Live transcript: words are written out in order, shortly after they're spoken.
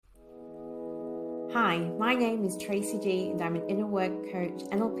Hi, my name is Tracy G and I'm an inner work coach,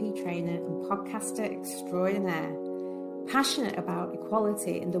 NLP trainer and podcaster extraordinaire. Passionate about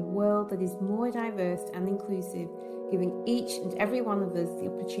equality and a world that is more diverse and inclusive, giving each and every one of us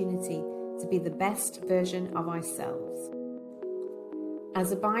the opportunity to be the best version of ourselves.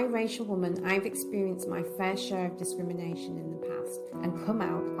 As a biracial woman, I've experienced my fair share of discrimination in the past and come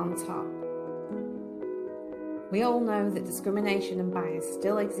out on top. We all know that discrimination and bias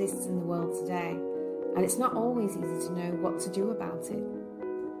still exists in the world today, and it's not always easy to know what to do about it.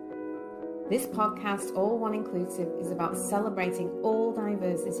 This podcast, All One Inclusive, is about celebrating all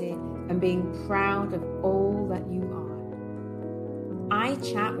diversity and being proud of all that you are. I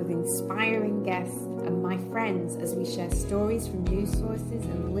chat with inspiring guests and my friends as we share stories from news sources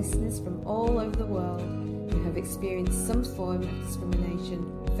and listeners from all over the world who have experienced some form of discrimination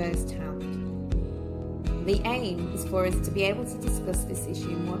firsthand. The aim is for us to be able to discuss this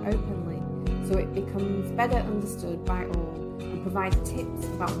issue more openly so it becomes better understood by all and provide tips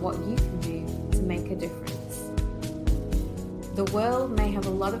about what you can do to make a difference. The world may have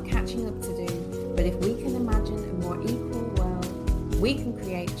a lot of catching up to do, but if we can imagine a more equal world, we can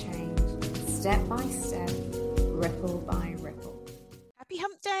create change step by step, ripple by ripple. Happy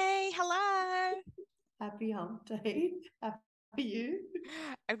Hump Day. Hello. Happy Hump Day. How are you?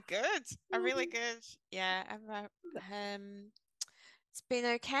 I'm good. I'm really good. Yeah, it's been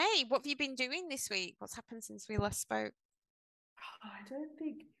okay. What have you been doing this week? What's happened since we last spoke? I don't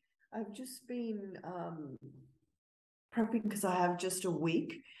think I've just been prepping because I have just a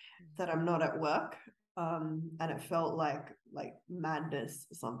week that I'm not at work. And it felt like madness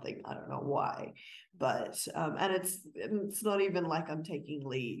or something. I don't know why, but and it's not even like I'm taking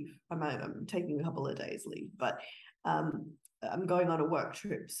leave. I'm taking a couple of days leave, but I'm going on a work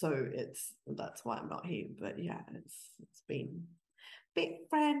trip, so that's why I'm not here. But yeah, it's been a bit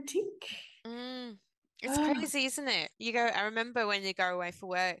frantic. It's crazy, isn't it? I remember when you go away for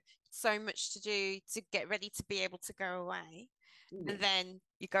work, so much to do to get ready to be able to go away. Yeah. And then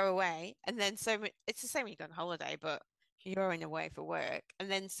you go away, and then so much. It's the same when you go on holiday, but you're going away for work, and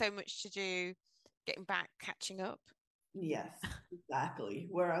then so much to do, getting back, catching up. Yes, exactly.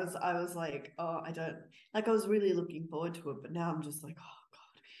 Whereas I was like, oh, I don't like, I was really looking forward to it, but now I'm just like, oh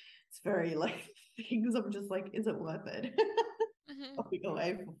God, it's very like things. I'm just like, is it worth it? Going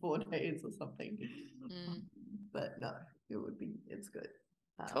away for 4 days or something. But no, it's good.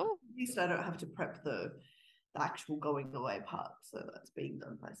 Cool. At least I don't have to prep the actual going away part, so that's being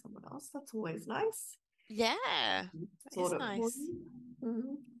done by someone else. That's always nice. Yeah, Sort of nice.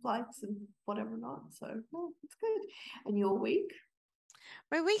 Flights and whatever not. So no, it's good. And your week?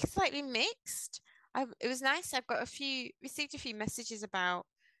 My week is slightly mixed. It was nice. I've received a few messages about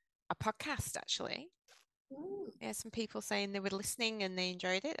a podcast actually. Yeah, some people saying they were listening and they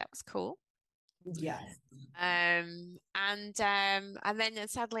enjoyed it. That was cool. Yes. And then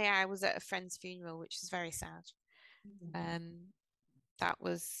sadly I was at a friend's funeral, which was very sad. That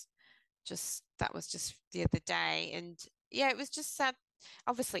was just the other day, and yeah, it was just sad.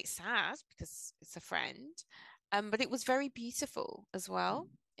 Obviously it's sad because it's a friend, but it was very beautiful as well.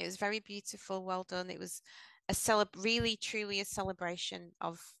 It was very beautiful, well done. It was really truly a celebration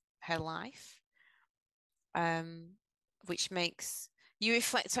of her life, which makes you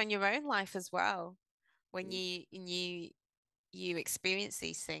reflect on your own life as well when you experience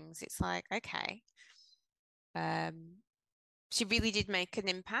these things. It's like, okay, she really did make an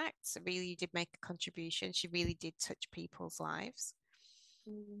impact, really did make a contribution. She really did touch people's lives.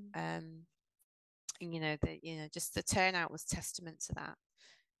 And just the turnout was testament to that.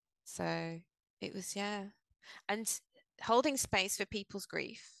 So it was, yeah. And holding space for people's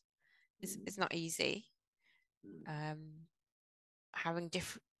grief is not easy. Having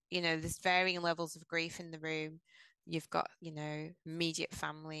different, there's varying levels of grief in the room. You've got, immediate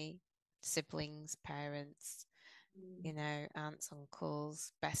family, siblings, parents, aunts,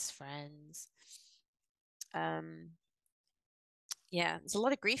 uncles, best friends. Yeah, there's a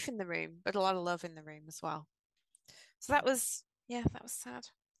lot of grief in the room, but a lot of love in the room as well. So that was sad.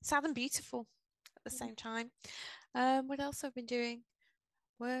 Sad and beautiful at the same time. What else I've been doing?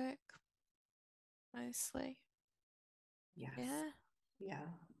 Work, mostly. Yes. Yeah,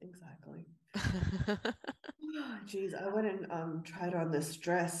 exactly. Geez, I went and tried on this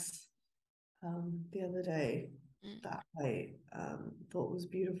dress the other day that I thought was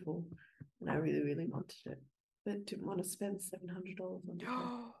beautiful, and I really, really wanted it, but didn't want to spend $700 on it.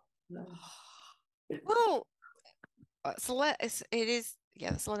 No. Well, it's a lot. It's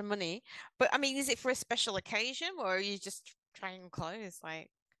a lot of money. But I mean, is it for a special occasion, or are you just trying clothes? Like,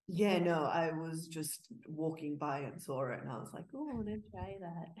 Yeah, no, I was just walking by and saw it, and I was like, oh, I want to try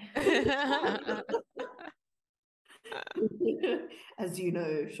that. As you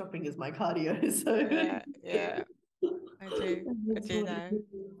know, shopping is my cardio, so Yeah, I do. I that's do what it know. is.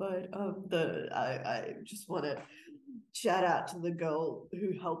 But I just want to shout out to the girl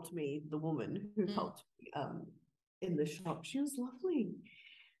who helped me, the woman who Mm. helped me in the shop. She was lovely.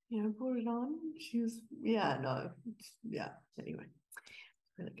 You know, put it on. She was, yeah, no, yeah. Anyway,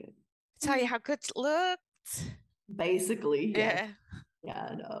 really good. Tell you how good it looked. Basically, yes. Yeah. Yeah,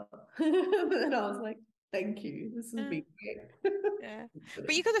 I know. And I was like, thank you. This has Yeah. been great. Yeah.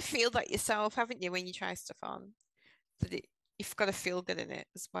 But you got to feel that yourself, haven't you, when you try stuff on? That you've got to feel good in it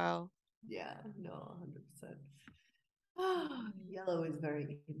as well. Yeah, no, 100%. Ah, yellow is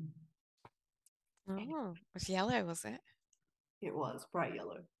very in. Oh, it was yellow, was it? It was bright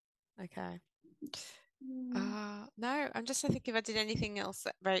yellow. Okay. Mm. No, I'm just trying to think if I did anything else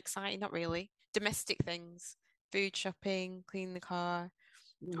very exciting. Not really. Domestic things, food shopping, cleaning the car.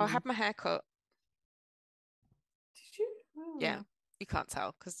 Oh, I Mm. had my hair cut. Did you? Yeah, Oh, you can't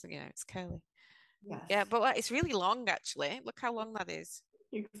tell because it's curly. Yeah, yes, but it's really long actually. Look how long that is.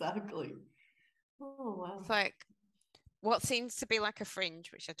 exactly. Oh, wow. It's like what seems to be like a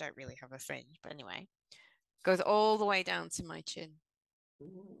fringe, which I don't really have a fringe, but anyway, goes all the way down to my chin.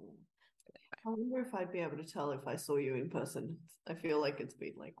 Mm. I wonder if I'd be able to tell if I saw you in person. I feel like it's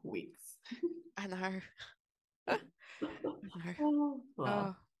been like weeks. I know. I know. Oh, Oh,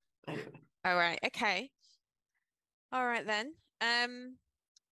 well, anyway. all right. Okay. All right then.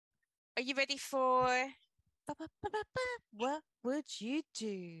 Are you ready for what would you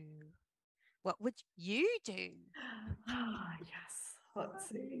do? What would you do? Ah, yes. Let's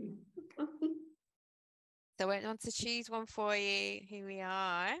see. So I went on to choose one for you. Here we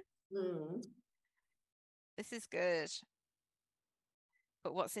are. Mm. This is good.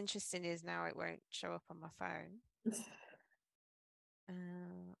 But what's interesting is now it won't show up on my phone. Let's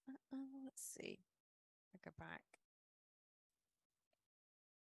see. I go back.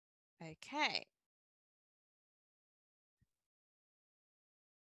 Okay.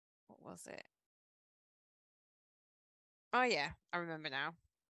 What was it? Oh yeah, I remember now.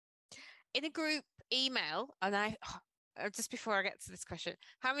 In a group email, and just before I get to this question,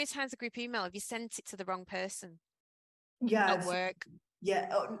 how many times a group email have you sent it to the wrong person Yeah, at work? yeah,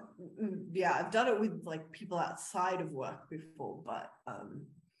 yeah. I've done it with like people outside of work before, but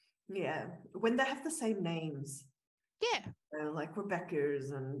yeah, when they have the same names, Yeah, like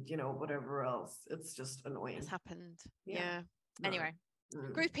Rebecca's and whatever else, it's just annoying. it's happened. Yeah. Yeah. No. Anyway,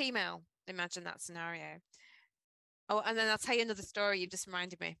 group email. Imagine that scenario. Oh, and then I'll tell you another story. You've just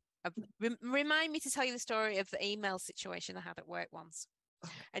reminded me. Remind me to tell you the story of the email situation I had at work once.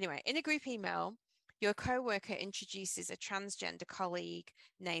 Okay. Anyway, in a group email, your co-worker introduces a transgender colleague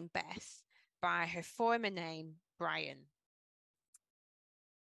named Beth by her former name, Brian.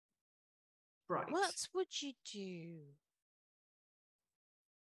 Right. What would you do?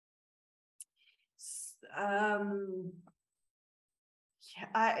 Yeah,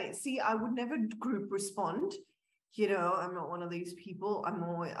 I see. I would never group respond. I'm not one of these people.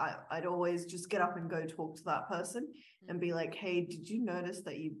 I'd always just get up and go talk to that person and be like, "Hey, did you notice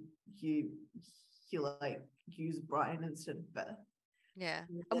that you like use Brian instead of Beth?" Yeah.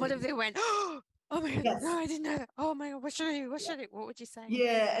 And what if they went, oh my God, Yes. no, I didn't know that. Oh my God, what should I do? What would you say?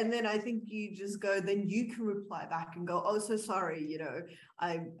 Yeah, and then I think you just go, then you can reply back and go, "Oh, so sorry,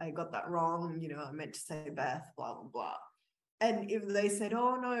 I got that wrong, I meant to say Beth, blah, blah, blah." And if they said,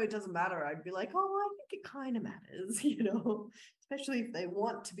 "Oh, no, it doesn't matter," I'd be like, "Oh, I think it kind of matters," especially if they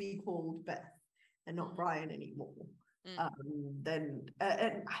want to be called Beth and not Brian anymore. Then,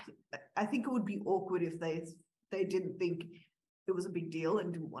 and I think it would be awkward if they didn't think it was a big deal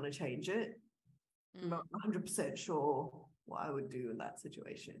and didn't want to change it. I'm not 100% sure what I would do in that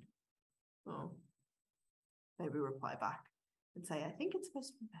situation. Oh, maybe reply back and say, "I think it's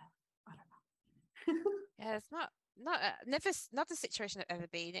supposed to be Beth." I don't know. Yeah, it's not the situation I've ever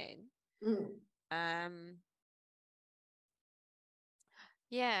been in.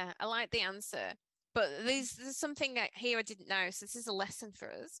 Yeah, I like the answer. But there's something here I didn't know. So this is a lesson for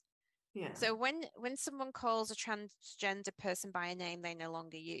us. Yeah. So when someone calls a transgender person by a name they no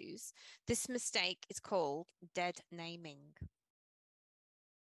longer use, this mistake is called dead naming.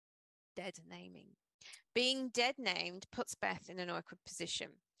 Dead naming. Being dead named puts Beth in an awkward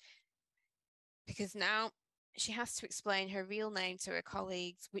position because now she has to explain her real name to her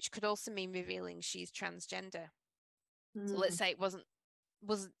colleagues, which could also mean revealing she's transgender. So let's say it wasn't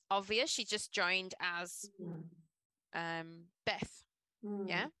obvious. She just joined as Beth.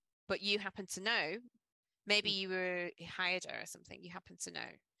 Yeah. But you happen to know, maybe you were hired her or something. You happen to know.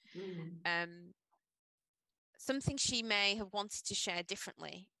 Something she may have wanted to share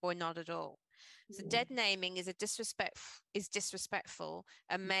differently or not at all. So dead naming is disrespectful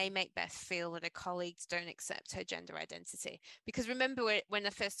and may make Beth feel that her colleagues don't accept her gender identity. Because remember when I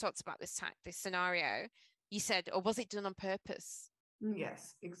first talked about this scenario, you said, or was it done on purpose?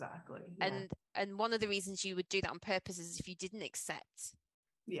 Yes, exactly. Yeah. And one of the reasons you would do that on purpose is if you didn't accept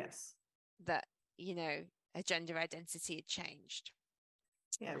that, her gender identity had changed.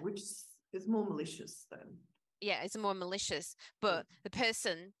 Yeah, which is more malicious then. Yeah, it's more malicious, but the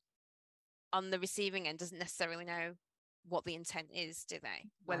person on the receiving end doesn't necessarily know what the intent is, do they?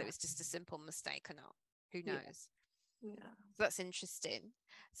 Whether it's just a simple mistake or not. Who knows? Yeah. So that's interesting.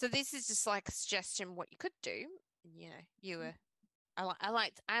 So this is just like a suggestion what you could do. I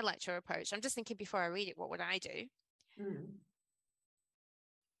liked your approach. I'm just thinking before I read it, what would I do?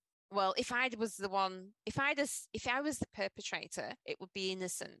 Well, if I was the perpetrator, it would be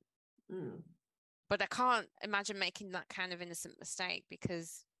innocent. But I can't imagine making that kind of innocent mistake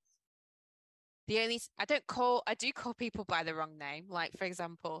because I do call people by the wrong name. Like, for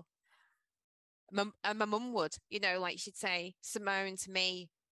example, my mum would, like she'd say Simone to me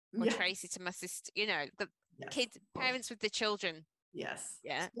or Tracy to my sister, the kids, parents with the children. Yes.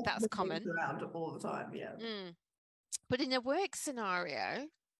 Yeah, that's common. Around all the time, yeah. But in a work scenario,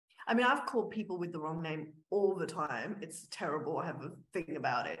 I mean, I've called people with the wrong name all the time. It's terrible. I have a thing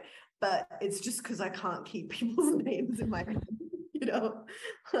about it. But it's just because I can't keep people's names in my head,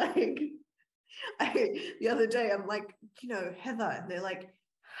 Like, the other day, I'm like, Heather, and they're like,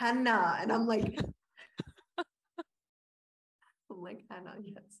 Hannah. And I'm like, Hannah,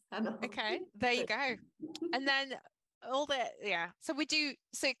 yes, Hannah. Okay, there you go. And then so we do,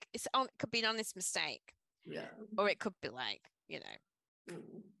 so it could be an honest mistake. Yeah. Or it could be like,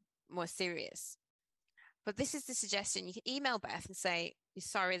 more serious. But this is the suggestion. You can email Beth and say, you're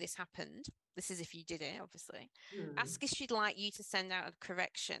sorry this happened. This is if you did it, obviously. Ask if she'd like you to send out a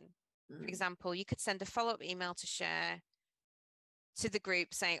correction. For example, you could send a follow-up email to share to the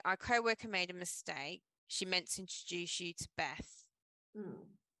group saying, our co-worker made a mistake. She meant to introduce you to Beth.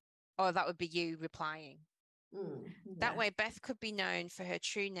 Or that would be you replying. That way, Beth could be known for her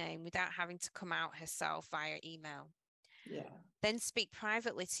true name without having to come out herself via email. Yeah. Then speak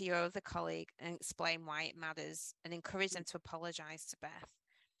privately to your other colleague and explain why it matters and encourage them to apologize to Beth.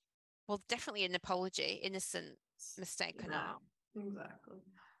 Well, definitely an apology, innocent mistake or not. Exactly.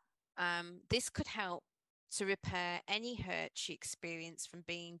 This could help to repair any hurt she experienced from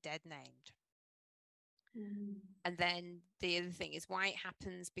being dead named. And then the other thing is why it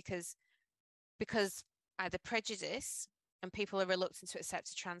happens because either prejudice and people are reluctant to accept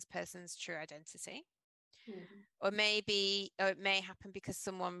a trans person's true identity. Or it may happen because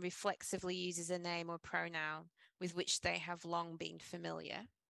someone reflexively uses a name or pronoun with which they have long been familiar.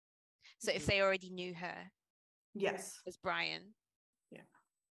 So if they already knew her as Brian,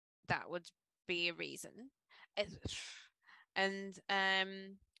 that would be a reason. And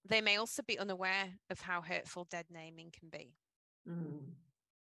they may also be unaware of how hurtful dead naming can be.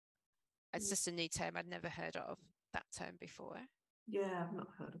 It's just a new term. I'd never heard of that term before. Yeah, I've not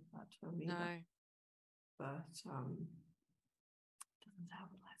heard of that term either. No. But doesn't sound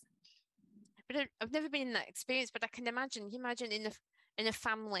pleasant. But I've never been in that experience, but I can imagine in a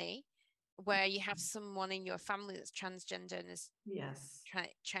family where you have someone in your family that's transgender and is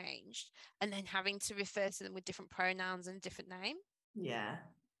changed, and then having to refer to them with different pronouns and different name. Yeah.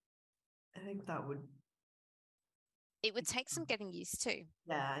 I think it would take some getting used to.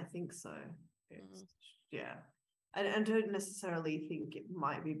 Yeah, I think so. Yeah. I don't necessarily think it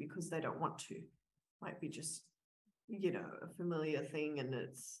might be because they don't want to. Might be just, a familiar thing, and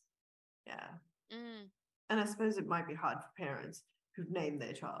it's, And I suppose it might be hard for parents who've named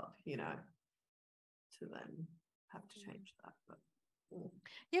their child, to then have to change that. But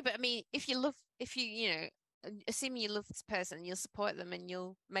yeah, but I mean, assuming you love this person, you'll support them and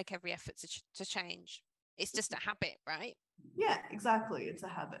you'll make every effort to change. It's just a habit, right? Yeah, exactly. It's a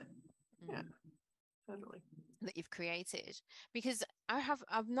habit. Yeah, totally. That you've created. Because I've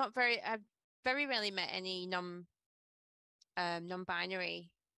very rarely met any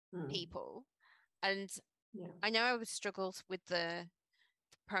non-binary people, and I know I would struggle with the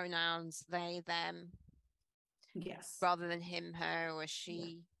pronouns they, them, rather than him, her, or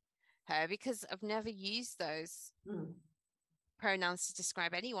she, her, because I've never used those pronouns to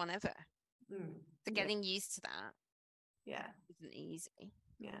describe anyone ever. So getting used to that isn't easy.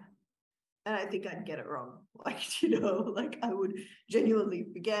 And I think I'd get it wrong. I would genuinely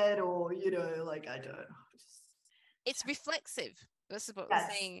forget, or, I don't know. It's reflexive. This is what we're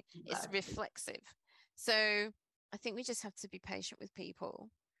saying. Exactly. It's reflexive. So I think we just have to be patient with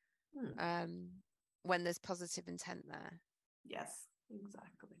people when there's positive intent there. Yes,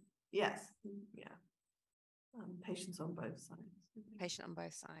 exactly. Yes, yeah. Patience on both sides. Patient on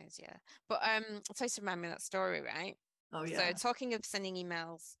both sides, yeah. But supposed to remind me of that story, right? Oh So yeah. talking of sending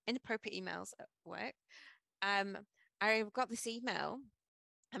emails, inappropriate emails at work, I got this email.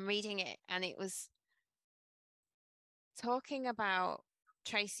 I'm reading it, and it was talking about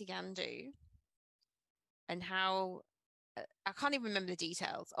Tracy Gandu and how I can't even remember the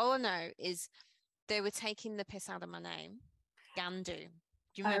details. All I know is they were taking the piss out of my name, Gandu.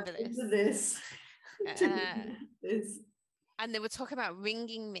 Do you remember this? This. And they were talking about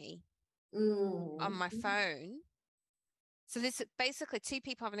ringing me on my phone. So this basically two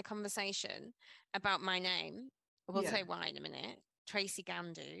people having a conversation about my name. We'll say why in a minute. Tracy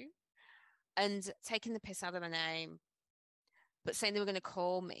Gandu, and taking the piss out of my name, but saying they were going to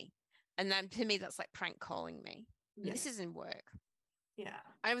call me. And then to me, that's like prank calling me. And this is in work. Yeah.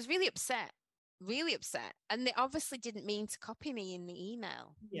 I was really upset. And they obviously didn't mean to copy me in the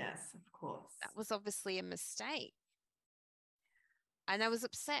email. Yes, of course. That was obviously a mistake. And I was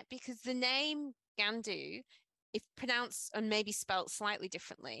upset because the name Gandu, if pronounced and maybe spelt slightly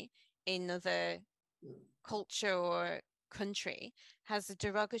differently in other culture or country, has a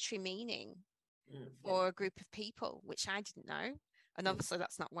derogatory meaning for a group of people, which I didn't know. And obviously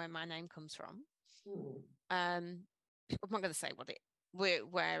that's not where my name comes from. I'm not going to say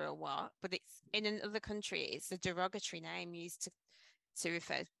where or what, but it's in another country, it's a derogatory name used to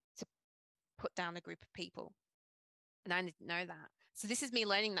refer to put down a group of people. And I didn't know that. So this is me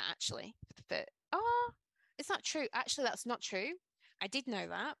learning that actually. But it's not true. Actually, that's not true. I did know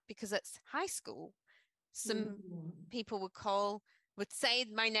that because at high school, some people would say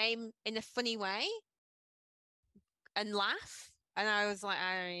my name in a funny way and laugh. And I was like,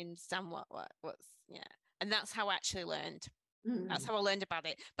 I don't understand what's, yeah. And that's how I actually learned. That's how I learned about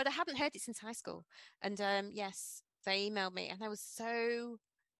it. But I hadn't heard it since high school. And yes, they emailed me and I was so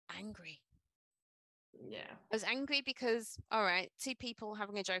angry. Yeah. I was angry because, all right, two people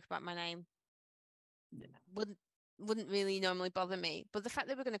having a joke about my name wouldn't really normally bother me. But the fact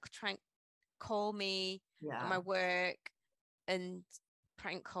that we're going to try and call me at my work and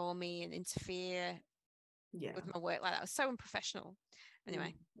prank call me and interfere with my work like that was so unprofessional.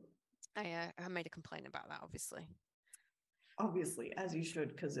 Anyway, I made a complaint about that, obviously. Obviously, as you should,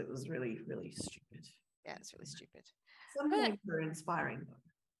 because it was really, really stupid. Yeah, it's really stupid. Some names are inspiring, though.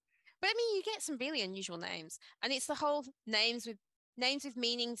 But I mean, you get some really unusual names, and it's the whole names with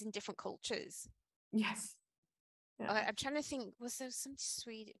meanings in different cultures. Yes. Yeah. I'm trying to think. Was there some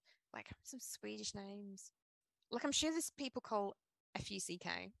Swedish names? Like I'm sure there's people called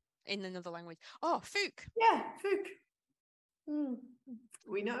F-U-C-K in another language. Oh, Fook. Yeah, Fook.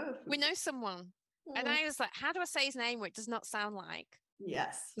 We know. We know someone. And I was like, how do I say his name where it does not sound like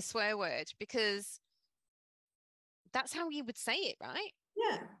the swear word? Because that's how you would say it, right?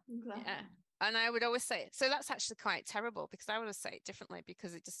 Yeah, exactly. Yeah. And I would always say it. So that's actually quite terrible because I would always say it differently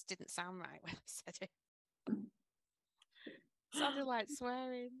because it just didn't sound right when I said it. It sounded like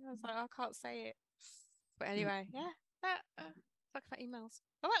swearing. I was like, I can't say it. But anyway, that talk about emails.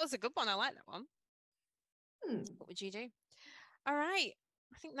 Well, that was a good one. I like that one. What would you do? All right.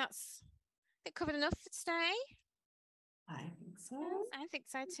 I think that's covered enough for today. I think so. Yes, I think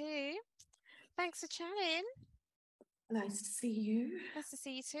so too. Thanks for chatting. Nice to see you. Nice to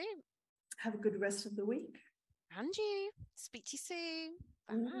see you too. Have a good rest of the week. And you. Speak to you soon.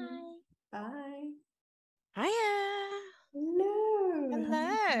 Bye. Bye. Hiya.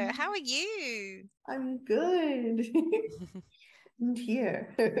 Hello. How are you? I'm good. And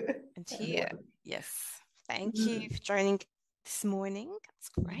here. And here. Yes. Thank you for joining this morning. That's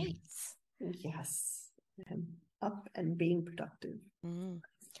great. Yes. I'm up and being productive.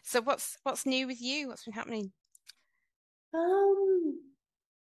 So what's new with you? What's been happening?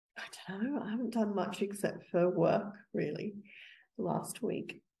 I don't know. I haven't done much except for work really last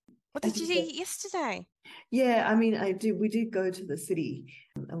week. What did you do yesterday? Yeah, I mean, we did go to the city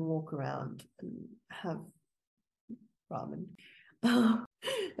and walk around and have ramen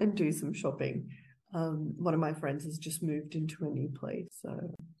and do some shopping. One of my friends has just moved into a new place,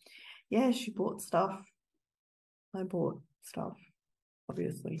 so yeah, she bought stuff. I bought stuff,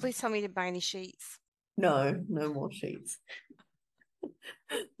 obviously. Please tell me you didn't buy any sheets. No more sheets.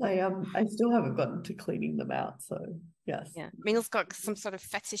 I still haven't gotten to cleaning them out, so yes. Yeah, Meenal's got some sort of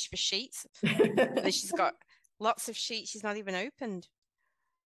fetish for sheets. And she's got lots of sheets she's not even opened.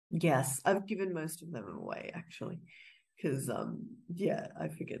 Yes, I've given most of them away actually, because I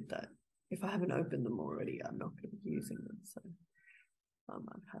figured that if I haven't opened them already, I'm not going to be using them. So I've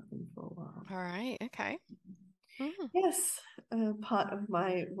had them for a while. All right, okay. Yes, part of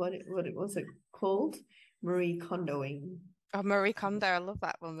my what it was it called? Marie Kondoing. Oh, Marie Kondo, I love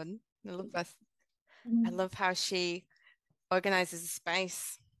that woman. I love that. I love how she organizes a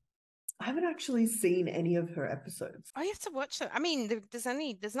space. I haven't actually seen any of her episodes. Oh, you have to watch them. I mean, there's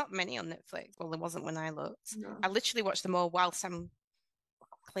not many on Netflix. Well, there wasn't when I looked. No. I literally watch them all whilst I'm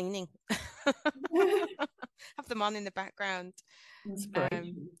cleaning. Have them on in the background.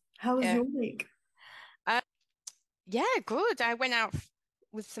 Inspiration. How was yeah. your week? Yeah, good. I went out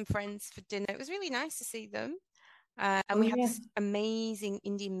with some friends for dinner. It was really nice to see them. And we had this amazing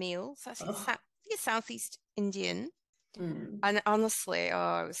Indian meal. So I think it's Southeast Indian. And honestly, oh,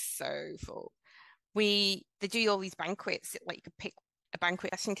 I was so full. They do all these banquets, like you could pick a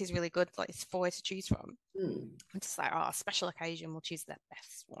banquet I think is really good, like it's 4 to choose from. I'm just like, oh, special occasion, we'll choose the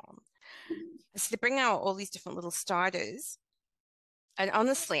best one. So they bring out all these different little starters. And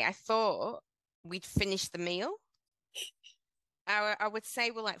honestly, I thought we'd finish the meal. I would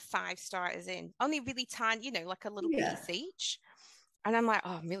say we're like 5 starters in, only really tiny, like a little piece each. And I'm like,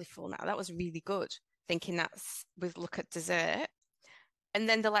 oh, I'm really full now. That was really good. Thinking that's with look at dessert. And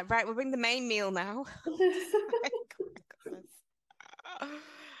then they're like, right, we'll bring the main meal now.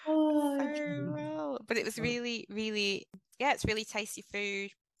 Well. But it was really, really, it's really tasty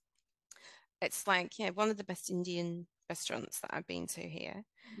food. It's like, one of the best Indian restaurants that I've been to here.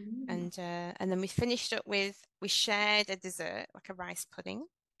 And then we finished up we shared a dessert, like a rice pudding.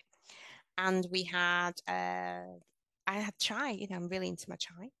 And we had, I had chai, I'm really into my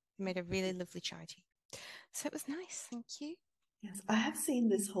chai. I made a really lovely chai tea. So it was nice, thank you. Yes, I have seen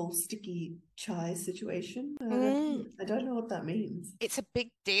this whole sticky chai situation. I don't know what that means. It's a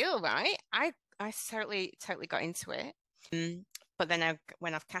big deal, right? I totally got into it. But then I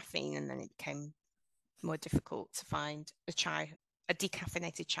went off caffeine and then it became more difficult to find a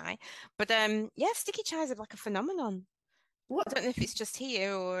decaffeinated chai. But sticky chais are like a phenomenon. What? I don't know if it's just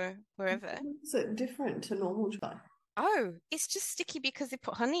here or wherever. Is it different to normal chai? Oh, it's just sticky because they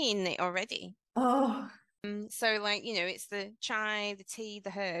put honey in it already. Oh. So like, it's the chai, the tea,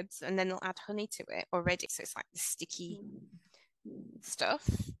 the herbs, and then they'll add honey to it already. So it's like the sticky stuff.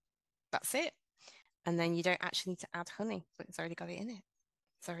 That's it. And then you don't actually need to add honey, but it's already got it in it.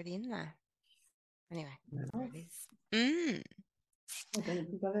 It's already in there. Anyway, there it is. I don't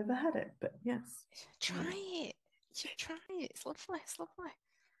think I've ever had it, but yes. Try it. You should try it. It's lovely. It's lovely.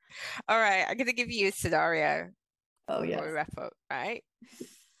 All right, I'm going to give you a scenario. Oh, yeah. Before we wrap up, right?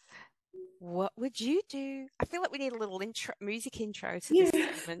 What would you do? I feel like we need a little music intro to this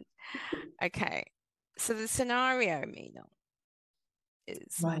segment. Okay. So the scenario, Mina,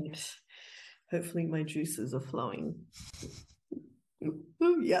 is... Right. Hopefully my juices are flowing.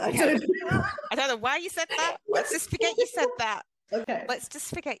 Ooh, yeah, I don't know why you said that. Let's just forget you said that. Okay. Let's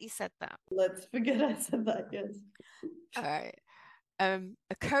just forget you said that. Let's forget I said that, yes. All right.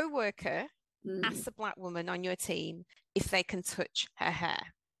 A co-worker asks a black woman on your team if they can touch her hair.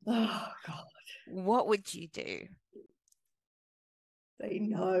 Oh, God. What would you do? Say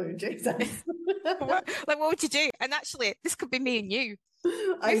no, Jesus. What would you do? And actually, this could be me and you.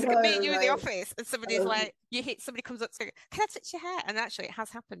 This could be you in the office, and somebody's like, somebody comes up to go, can I touch your hair? And actually, it has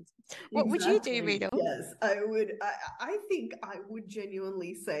happened. What would you do, Rita? Yes, I would. I think I would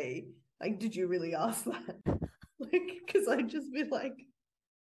genuinely say, like, did you really ask that? Like, because I'd just be like,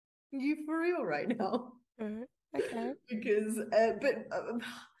 you for real right now? Okay. Because,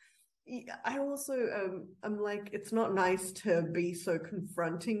 I also, I'm like, it's not nice to be so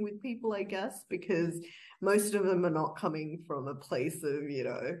confronting with people, I guess, because most of them are not coming from a place of,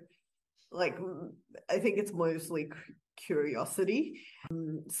 like, I think it's mostly curiosity.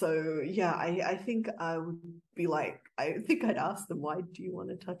 So, yeah, I think I would be like, I think I'd ask them, why do you want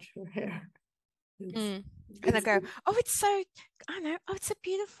to touch your hair? And I go, oh, it's so, I know, oh, it's so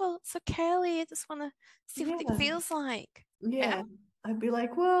beautiful, it's so curly, I just want to see what it feels like. Yeah. I'd be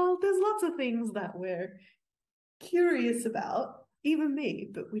like, well, there's lots of things that we're curious about, even me,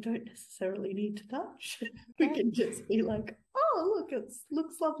 but we don't necessarily need to touch. We can just be like, oh, look, it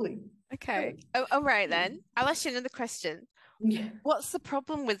looks lovely. Okay. Oh, all right then. I'll ask you another question. Yeah. What's the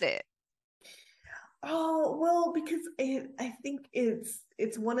problem with it? Oh, well, because I think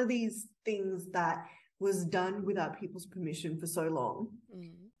it's one of these things that was done without people's permission for so long,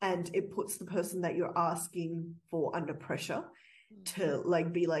 and it puts the person that you're asking for under pressure to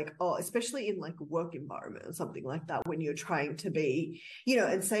like be like, oh, especially in like a work environment or something like that, when you're trying to be,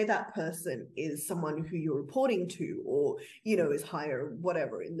 and say that person is someone who you're reporting to, or is higher,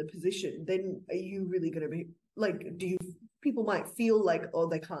 whatever, in the position, then are you really going to be like, people might feel like, oh,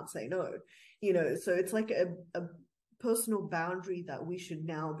 they can't say no, so it's like a personal boundary that we should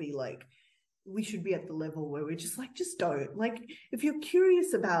now be like we should be at the level where we're just like, just don't. Like, if you're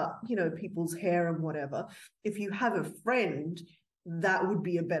curious about, you know, people's hair and whatever, if you have a friend, that would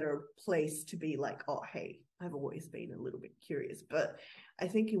be a better place to be like, oh, hey, I've always been a little bit curious. But I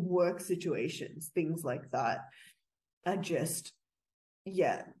think in work situations, things like that are just,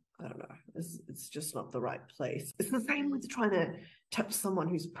 yeah, I don't know. It's just not the right place. It's the same with trying to touch someone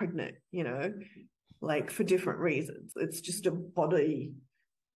who's pregnant, you know, like for different reasons. It's just a body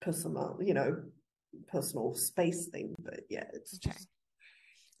personal, you know, personal space thing. But yeah, it's Okay. just.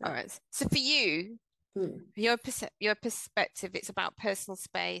 All right. So for you, your perspective, it's about personal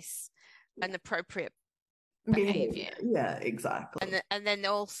space and appropriate behavior. Yeah, exactly. And then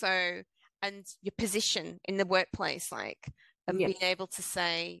also, and your position in the workplace, like, and being able to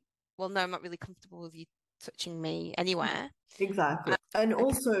say, well, no, I'm not really comfortable with you touching me anywhere. Exactly. And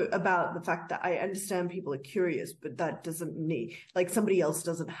also about the fact that I understand people are curious, but that doesn't mean, like, somebody else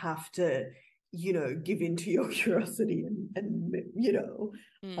doesn't have to, you know, give in to your curiosity and you know,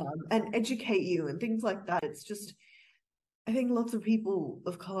 and educate you and things like that. It's just, I think lots of people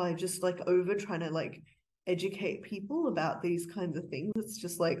of color are just like over trying to like educate people about these kinds of things. It's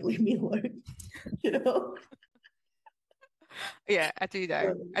just like, leave me alone, you know? Yeah, I do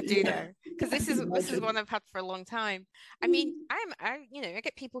know. I do know. Because this is one I've had for a long time. I mean, I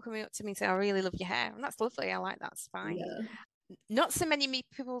get people coming up to me and say, I really love your hair. And that's lovely. I like that. It's fine. Yeah. Not so many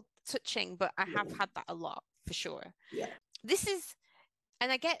people touching, but I have had that a lot for sure. Yeah. This is,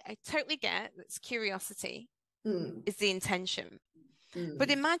 and I totally get it's curiosity is the intention.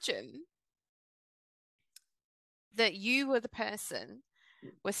 But imagine that you were the person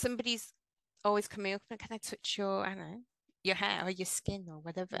where somebody's always coming up and, can I touch your, I don't know, your hair or your skin or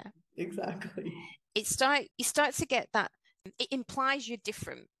whatever. Exactly. You start to get that. It implies you're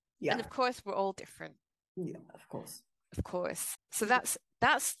different. Yeah. And of course we're all different. Yeah, of course. Of course. So that's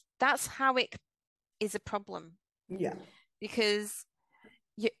how it is a problem. Yeah. Because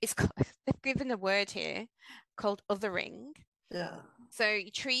they've given a word here called othering. Yeah. So you're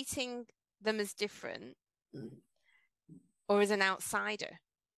treating them as different or as an outsider.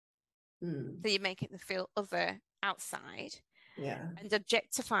 So you're making them feel other, outside, and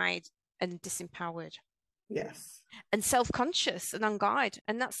objectified and disempowered. Yes. And self-conscious and on guard.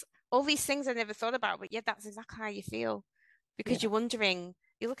 And that's all these things I never thought about, but yeah, that's exactly how you feel. Because you're wondering,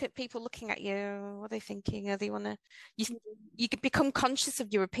 you look at people looking at you, what are they thinking? Are they you could become conscious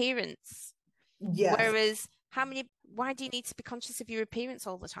of your appearance. Yes. Whereas why do you need to be conscious of your appearance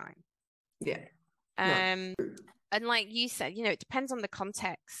all the time? Yeah. And like you said, you know, it depends on the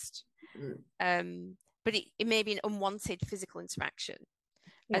context. But it may be an unwanted physical interaction.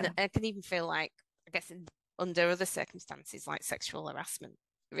 And I can even feel like, I guess under other circumstances like sexual harassment,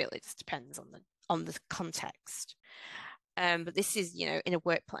 it really just depends on the context. But this is, you know, in a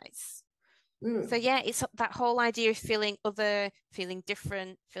workplace. So yeah, it's that whole idea of feeling other, feeling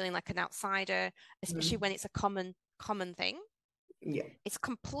different, feeling like an outsider, especially when it's a common thing. Yeah. It's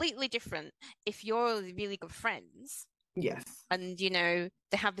completely different if you're really good friends. Yes. And, you know,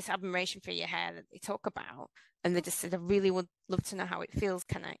 they have this admiration for your hair that they talk about. And they just said, I really would love to know how it feels.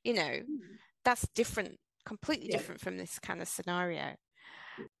 Can I, you know, that's different, completely different from this kind of scenario.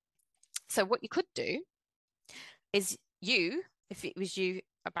 So what you could do is if it was you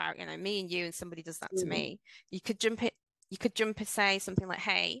about, you know, me and you and somebody does that to me, you could jump and say something like,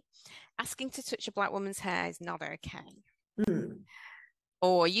 hey, asking to touch a Black woman's hair is not okay.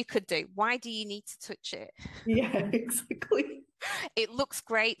 Or you could do, why do you need to touch it? Yeah, exactly. It looks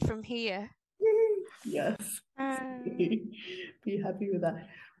great from here. Yes. Be happy with that.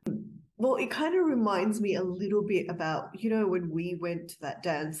 Well, it kind of reminds me a little bit about, you know, when we went to that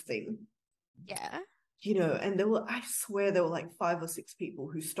dance thing. Yeah. You know, and I swear there were like 5 or 6 people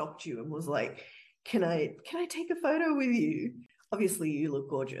who stopped you and was like, can I take a photo with you? Obviously you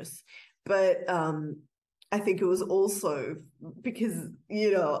look gorgeous. But I think it was also because,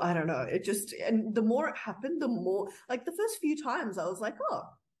 you know, I don't know, it just, and the more it happened, the more, like the first few times I was like, oh,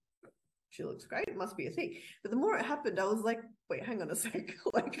 she looks great, it must be a thing. But the more it happened, I was like, wait, hang on a sec,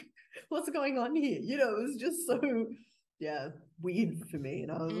 like, what's going on here? You know, it was just so, weird for me.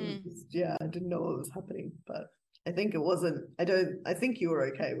 And I was just, I didn't know what was happening. But I think it wasn't, I think you were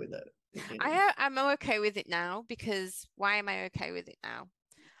okay with it. You know? I'm okay with it now, because why am I okay with it now?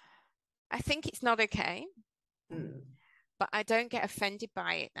 I think it's not okay, but I don't get offended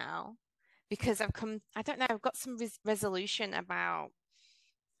by it now, because I've got some resolution about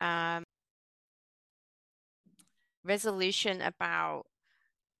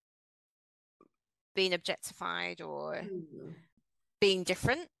being objectified or being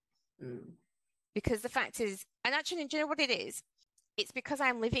different. Because the fact is, and actually, do you know what it is? it's because I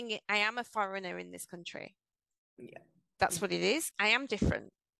am a foreigner in this country. Yeah. That's what it is. I am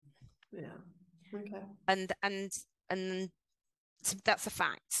different. Yeah. Okay. And so that's a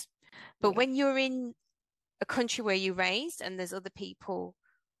fact. But when you're in a country where you're raised and there's a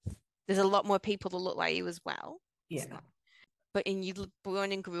lot more people that look like you as well. Yeah. But you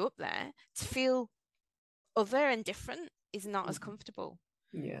born and grew up there, to feel other and different is not as comfortable.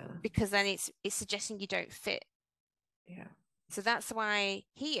 Yeah. Because then it's suggesting you don't fit. Yeah. So that's why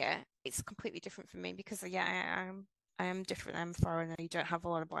here it's completely different for me, because I am different. I'm foreigner. You don't have a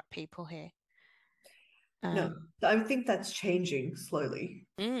lot of black people here. No, I think that's changing slowly.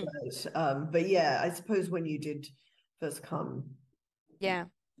 But yeah, I suppose when you did first come. Yeah,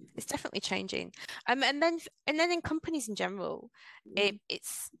 it's definitely changing. And then in companies in general,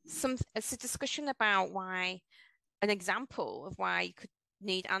 it's a discussion about an example of why you could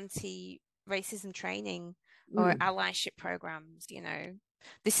need anti-racism training or allyship programs.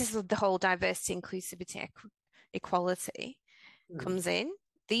 This is the whole diversity, inclusivity, equality comes in.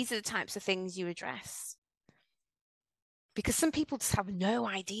 These are the types of things you address, because some people just have no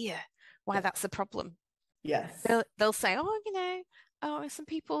idea why that's a problem. Yes. They'll say, some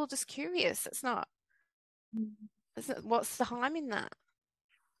people are just curious. That's not what's the harm in that?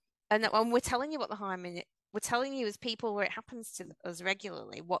 And we're telling you what the harm in it. We're telling you as people where it happens to us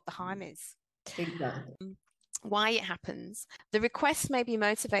regularly what the harm is. Exactly. Why it happens. The request may be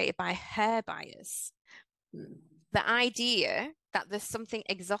motivated by hair bias. The idea that there's something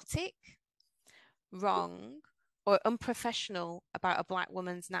exotic, wrong, or unprofessional about a black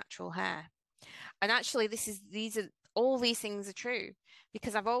woman's natural hair. And actually, all these things are true,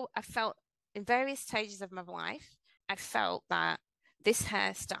 because I felt in various stages of my life, I felt that this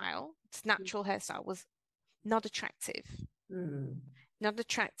natural hairstyle, was not attractive. Not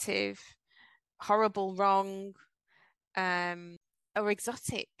attractive, horrible, wrong, or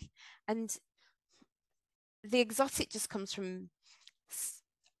exotic. And the exotic just comes from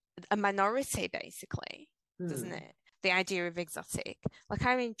a minority, basically, doesn't it? The idea of exotic. Like,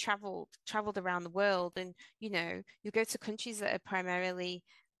 I mean, traveled around the world, and you go to countries that are primarily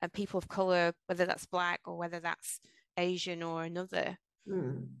people of color, whether that's black or whether that's Asian or another,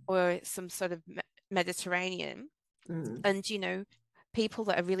 or some sort of Mediterranean, and people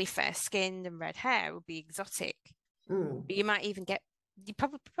that are really fair skinned and red hair will be exotic. You might even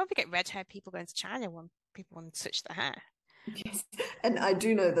probably get red hair people going to China when people want to touch their hair. Yes, and I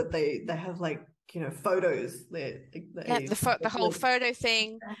do know that they have photos. The whole photo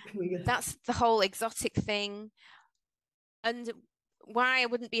thing. That's the whole exotic thing. And why I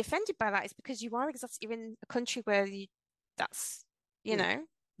wouldn't be offended by that is because you are exotic. You're in a country where that's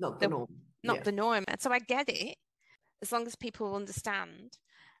not the norm. Not the norm. And so I get it, as long as people understand,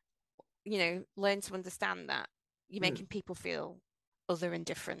 learn to understand that you're making people feel other and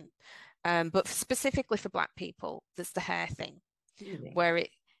different. But specifically for black people, there's the hair thing, where it,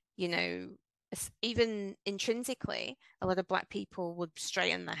 even intrinsically, a lot of black people would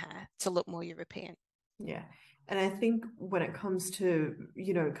straighten their hair to look more European. Yeah. And I think when it comes to,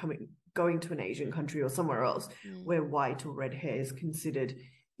 going to an Asian country or somewhere else where white or red hair is considered,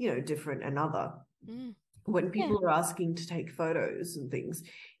 different and other, when people are asking to take photos and things,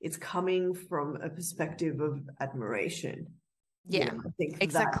 it's coming from a perspective of admiration. Yeah, I think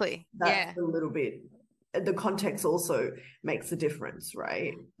exactly. That's a little bit, the context also makes a difference,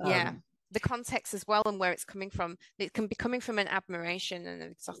 right? The context as well, and where it's coming from. It can be coming from an admiration and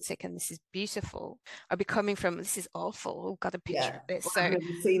an exotic, and this is beautiful, or be coming from, this is awful. Oh, got a picture of this. I've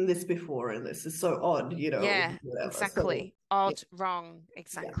never seen this before, and this is so odd, Yeah, whatever. exactly. So, odd, wrong,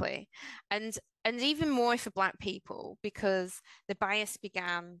 exactly. And even more for black people, because the bias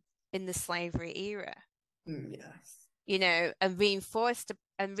began in the slavery era. Yes. And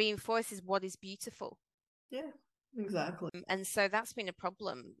reinforces what is beautiful. Yeah. Exactly. And so that's been a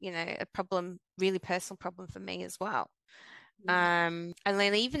problem, really personal problem for me as well. And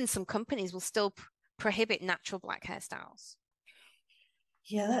then even some companies will still prohibit natural black hairstyles.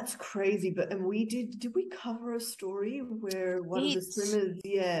 Yeah, that's crazy. Did we cover a story where one of the swimmers,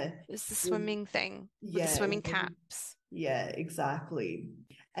 it's the swimming thing, with the swimming caps. Yeah, exactly.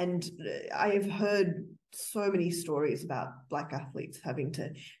 And I have heard so many stories about black athletes having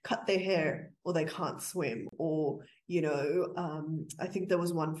to cut their hair or they can't swim, or I think there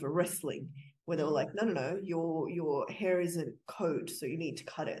was one for wrestling where they were like, no, your hair isn't coat, so you need to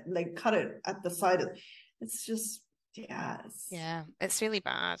cut it, and they cut it at the side of it. It's just it's really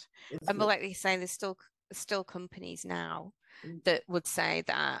bad. But like you say, there's still companies now that would say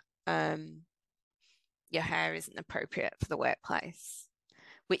that your hair isn't appropriate for the workplace,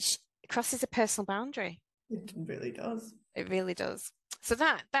 which crosses a personal boundary. It really does. It really does. So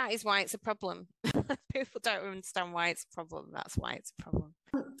that is why it's a problem. People don't understand why it's a problem. That's why it's a problem.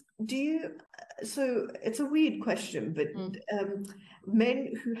 So it's a weird question, but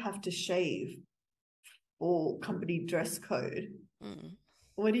men who have to shave or company dress code,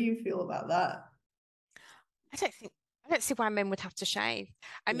 what do you feel about that? I don't see why men would have to shave.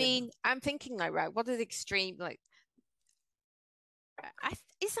 I mean, I'm thinking like, right, what are the extreme, like,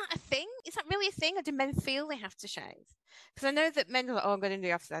 is that a thing? Is that really a thing? Or do men feel they have to shave? Because I know that men are like, oh, I'm going to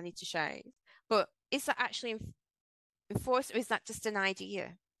the office, I need to shave. But is that actually enforced, or is that just an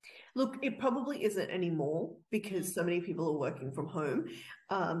idea? Look, it probably isn't anymore because so many people are working from home.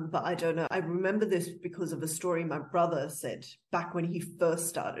 But I don't know. I remember this because of a story my brother said back when he first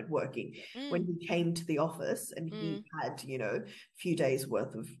started working, when he came to the office and he had, a few days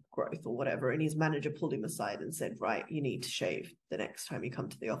worth of growth or whatever. And his manager pulled him aside and said, right, you need to shave the next time you come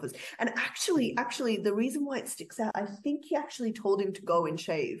to the office. And actually, the reason why it sticks out, I think he actually told him to go and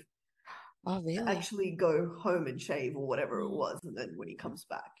shave. Oh, really? Actually go home and shave or whatever it was, and then when he comes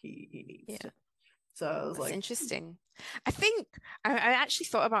back he needs to. So I was like, interesting. I think I actually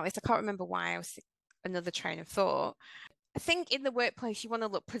thought about this. I can't remember why. I was another train of thought. I think in the workplace you want to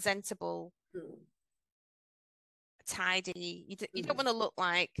look presentable, tidy. You don't want to look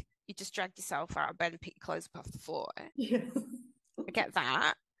like you just dragged yourself out of bed and pick your clothes up off the floor. I get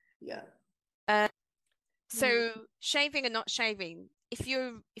that. So shaving and not shaving, if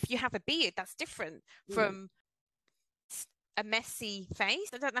you have a beard, that's different from a messy face.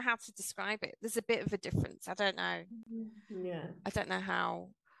 I don't know how to describe it. There's a bit of a difference. I don't know. I don't know how.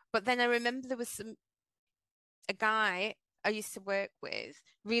 But then I remember there was a guy I used to work with,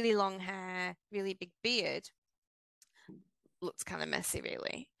 really long hair, really big beard. Looked kind of messy,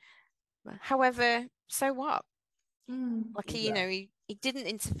 really. However, so what? Like he didn't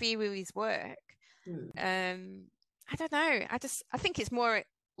interfere with his work. I don't know. I think it's more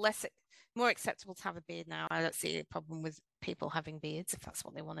acceptable to have a beard now. I don't see a problem with people having beards if that's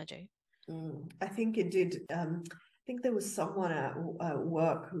what they want to do. I think it did. I think there was someone at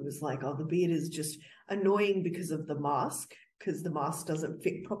work who was like, "Oh, the beard is just annoying because of the mask, because the mask doesn't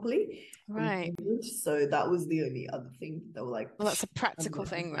fit properly." Right. So that was the only other thing. They were like, "Well, that's a practical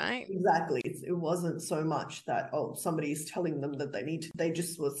thing, right?" Exactly. It wasn't so much that somebody's telling them that they need to. They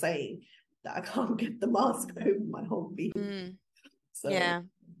just were saying that I can't get the mask over my whole beard. So yeah.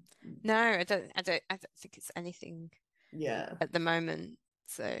 No, I don't think it's anything at the moment.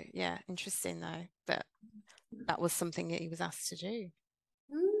 So yeah, interesting though that was something that he was asked to do.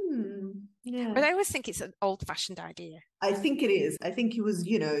 But I always think it's an old-fashioned idea. I think it is. I think he was,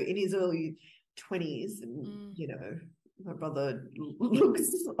 in his early 20s and, my brother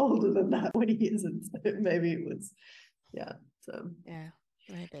looks older than that when he isn't. So maybe it was, so. Yeah,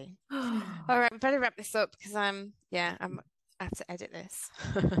 maybe. All right, we better wrap this up because I have to edit this.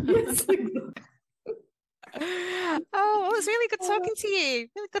 Yes. Oh, well, it was really good talking to you.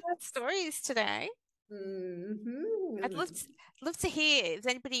 Really good stories today. I'd love to hear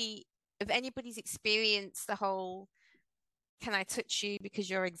if anybody's experienced the whole "can I touch you because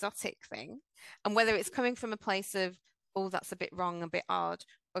you're exotic" thing, and whether it's coming from a place of, oh, that's a bit wrong, a bit odd,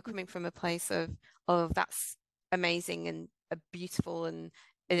 or coming from a place of, oh, that's amazing and a beautiful and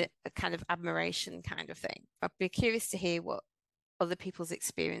a kind of admiration kind of thing. I'd be curious to hear what other people's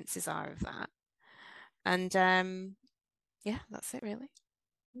experiences are of that. And that's it really.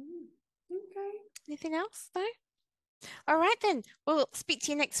 Okay. Anything else? No? All right then. We'll speak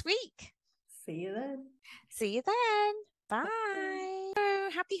to you next week. See you then. See you then. Bye. Oh,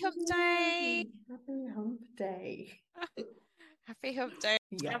 happy hump day. Happy hump day. Happy hump day.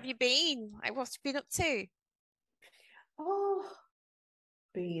 Yeah. How have you been? What have you been up to? Oh,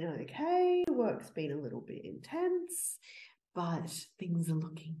 been okay. Work's been a little bit intense, but things are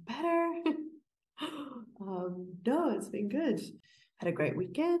looking better. No, it's been good. Had a great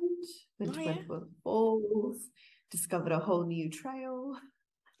weekend. Went to Wentworth Falls. Discovered a whole new trail.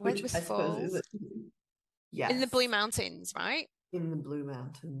 Wentworth Falls. Yes. In the Blue Mountains, right? In the Blue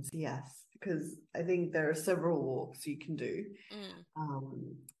Mountains, yes. Because I think there are several walks you can do.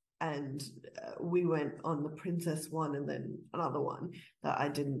 And we went on the Princess one and then another one that I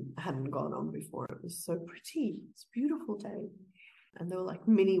hadn't gone on before. It was so pretty. It's a beautiful day. And there were like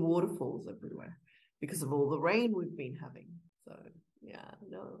mini waterfalls everywhere because of all the rain we've been having. So yeah,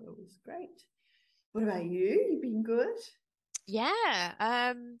 no, it was great. What about you? You been good?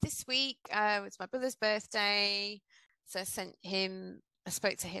 Yeah. This week was my brother's birthday. So I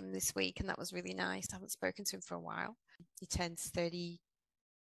spoke to him this week and that was really nice. I haven't spoken to him for a while. He turns 30.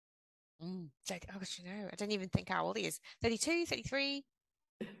 I don't even think how old he is. 32, 33.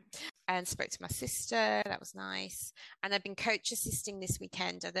 and spoke to my sister. That was nice. And I've been coach assisting this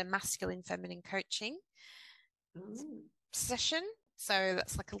weekend at a masculine feminine coaching session. So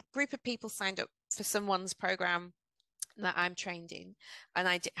that's like a group of people signed up for someone's program that I'm trained in, and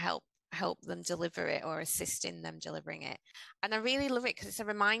I help them deliver it or assist in them delivering it. And I really love it because it's a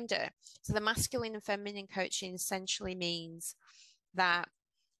reminder. So the masculine and feminine coaching essentially means that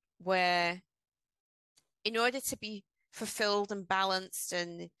in order to be fulfilled and balanced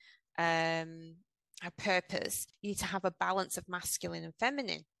and our purpose, you need to have a balance of masculine and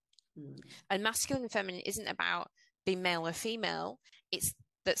feminine. And masculine and feminine isn't about being male or female. It's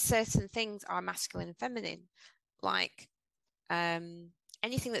that certain things are masculine and feminine, like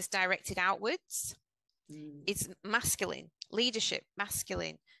anything that's directed outwards is masculine. Leadership,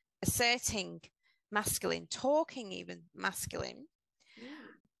 masculine. Asserting, masculine. Talking, even masculine.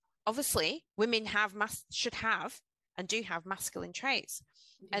 Obviously, women should have and do have masculine traits,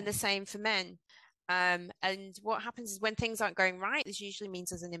 and the same for men. And what happens is when things aren't going right, this usually means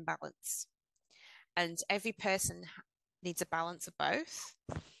there's an imbalance. And every person needs a balance of both.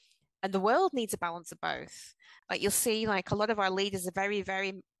 And the world needs a balance of both. Like you'll see, like a lot of our leaders are very,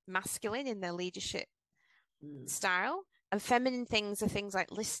 very masculine in their leadership style. And feminine things are things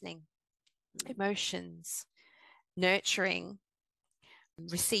like listening, emotions, nurturing,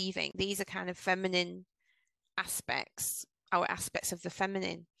 receiving. These are kind of feminine aspects, or aspects of the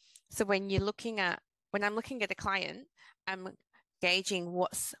feminine. So when I'm looking at a client, I'm gauging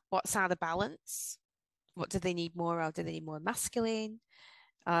what's out of balance. What do they need more of? Do they need more masculine?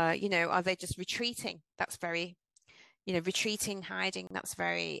 Are they just retreating? That's very, retreating, hiding, that's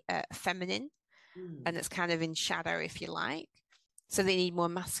very feminine. And it's kind of in shadow, if you like. So they need more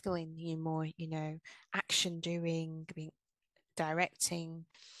masculine, more, action doing, directing.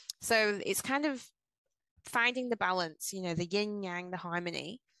 So it's kind of finding the balance, the yin yang, the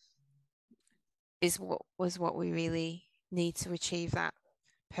harmony is what we really need to achieve that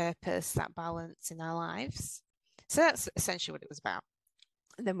purpose, that balance in our lives. So that's essentially what it was about.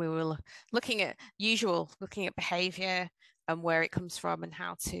 And then we were looking at behavior and where it comes from and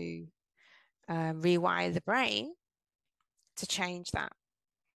how to rewire the brain to change that.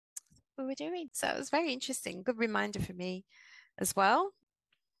 That's what we're doing. So it was very interesting. Good reminder for me as well.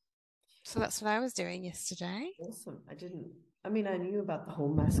 So that's what I was doing yesterday. Awesome. I knew about the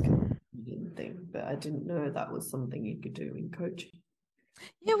whole masculine thing, but I didn't know that was something you could do in coaching.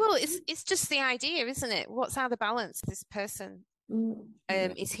 Yeah, well, it's just the idea, isn't it? What's out of balance? This person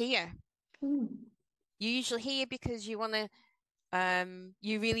is here. You're usually here because you want to,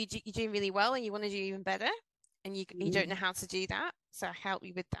 you're doing really well and you want to do even better, and you don't know how to do that. So I help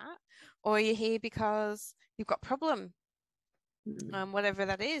you with that. Or you're here because you've got a problem, whatever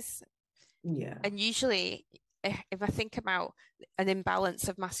that is. Yeah. And usually, if I think about an imbalance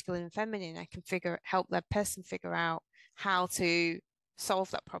of masculine and feminine, I can help that person figure out how to solve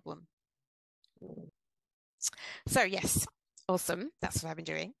that problem. So yes, awesome. That's what I've been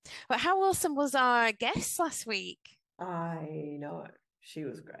doing. But how awesome was our guest last week? I know. She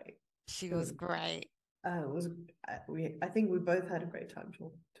was great. She was great. I think we both had a great time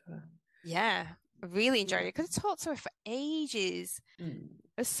talking to her. Yeah, I really enjoyed it. Could have talked to her for ages.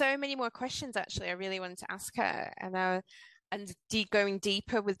 There's so many more questions actually I really wanted to ask her, and going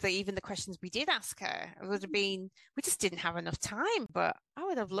deeper with even the questions we did ask her. It would have been, we just didn't have enough time, but I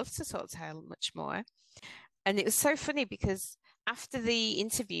would have loved to talk to her much more. And it was so funny because after the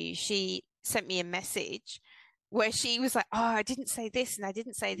interview, she sent me a message where she was like, "Oh, I didn't say this and I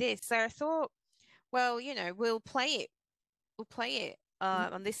didn't say this." So I thought, well, we'll play it. We'll play it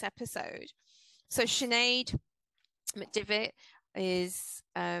on this episode. So Sinead McDivitt is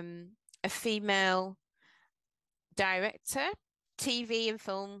a female director, TV and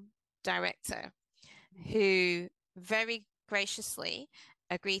film director, who very graciously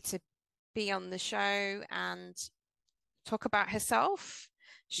agreed to be on the show and talk about herself,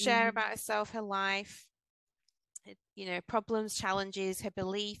 share about herself, her life, problems, challenges, her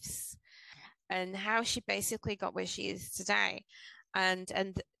beliefs, and how she basically got where she is today. And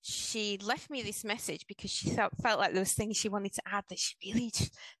she left me this message because she felt like there was things she wanted to add that she really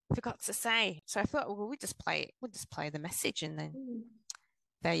forgot to say. So I thought, well, we'll just play the message, and then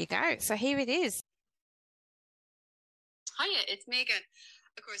there you go. So here it is. Hiya, it's Megan.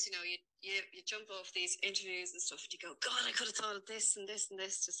 Of course, you jump off these interviews and stuff and you go, God, I could have thought of this and this and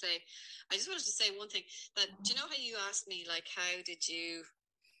this to say. I just wanted to say one thing, that do you know how you asked me, like, how did you,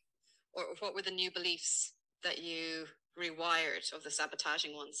 or what were the new beliefs that you rewired of the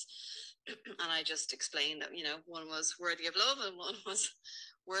sabotaging ones? And I just explained that, one was worthy of love and one was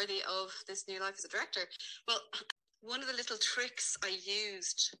worthy of this new life as a director. Well, one of the little tricks I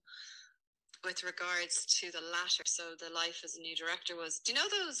used with regards to the latter. So the life as a new director was, do you know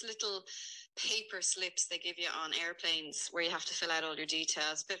those little paper slips they give you on airplanes where you have to fill out all your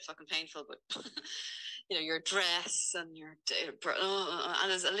details? A bit fucking painful, but you know, your address and your, and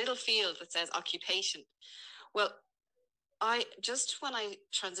there's a little field that says occupation. Well, when I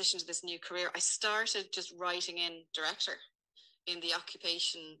transitioned to this new career, I started just writing in director in the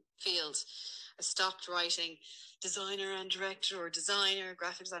occupation field. I stopped writing designer and director or designer,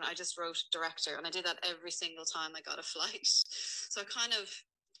 graphic designer. I just wrote director, and I did that every single time I got a flight. So I kind of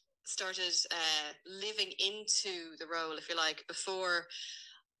started living into the role, if you like. Before,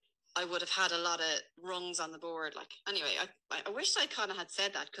 I would have had a lot of rungs on the board. Like, anyway, I wish I kind of had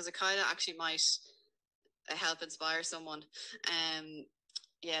said that, because it kind of actually might help inspire someone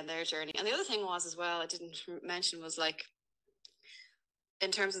in their journey. And the other thing was, as well, I didn't mention, was like, in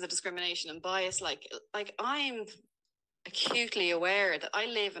terms of the discrimination and bias, like I'm acutely aware that I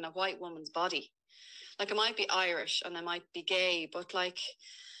live in a white woman's body. Like, I might be Irish and I might be gay, but like,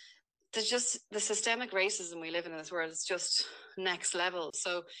 there's just the systemic racism we live in this world is just next level.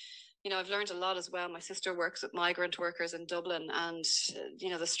 So, you know, I've learned a lot as well. My sister works with migrant workers in Dublin, and, you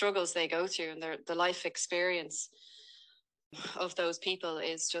know, the struggles they go through and the life experience of those people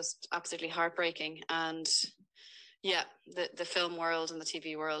is just absolutely heartbreaking. And yeah, the film world and the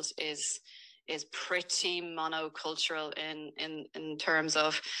TV world is pretty monocultural in terms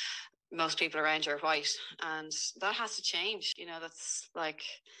of most people around you are white, and that has to change. You know, that's like.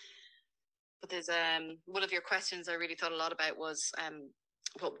 But there's one of your questions I really thought a lot about was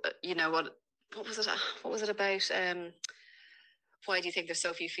what was it? What was it about? Why do you think there's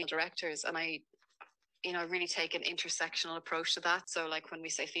so few female directors? And I really take an intersectional approach to that. So like, when we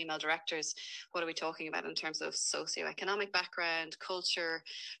say female directors, what are we talking about in terms of socioeconomic background, culture,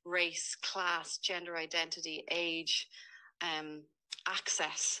 race, class, gender identity, age,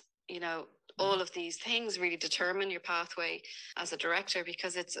 access? You know, all of these things really determine your pathway as a director,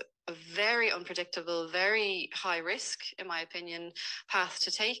 because it's a very unpredictable, very high risk, in my opinion, path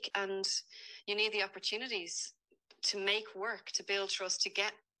to take. And you need the opportunities to make work, to build trust, to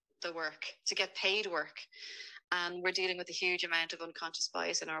get the work, to get paid work. And we're dealing with a huge amount of unconscious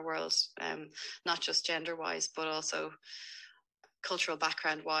bias in our world, not just gender wise, but also cultural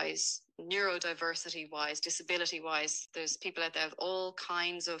background wise, neurodiversity wise, disability wise. There's people out there with all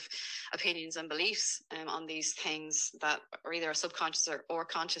kinds of opinions and beliefs on these things that are either subconscious or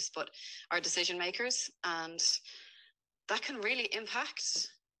conscious, but are decision makers. And that can really impact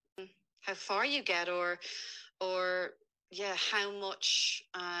how far you get, or how much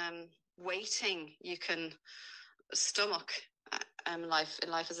waiting you can stomach in life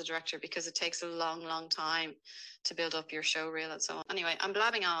as a director, because it takes a long time to build up your show reel and so on. Anyway, I'm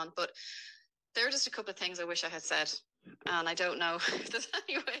blabbing on, but there are just a couple of things I wish I had said, and I don't know if there's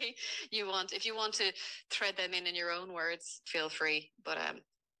any way you want, if you want to thread them in your own words, feel free. But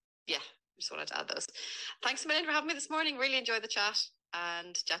just wanted to add those. Thanks a million for having me this morning. Really enjoyed the chat,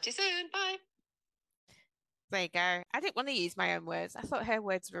 and chat to you soon. Bye. There you go. I didn't want to use my own words. I thought her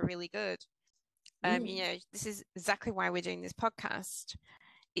words were really good. This is exactly why we're doing this podcast.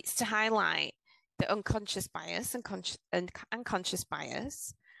 It's to highlight the unconscious bias and conscious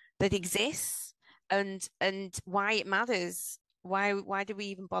bias that exists, and why it matters. Why do we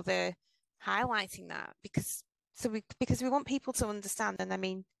even bother highlighting that? Because we want people to understand, and I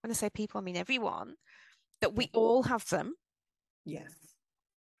mean, when I say people, I mean everyone, that we all have them. Yes.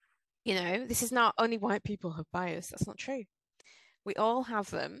 You know, this is not only white people have bias. That's not true. We all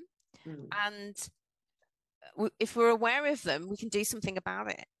have them. And if we're aware of them, we can do something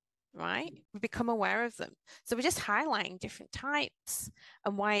about it, right? We become aware of them. So we're just highlighting different types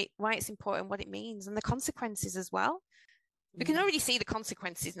and why it's important, what it means, and the consequences as well. We can already see the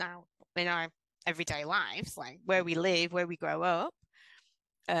consequences now in our everyday lives, like where we live, where we grow up,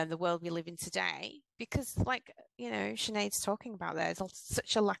 the world we live in today. Because, like, you know, Sinead's talking about, there's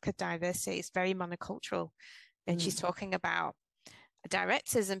such a lack of diversity. It's very monocultural. And she's talking about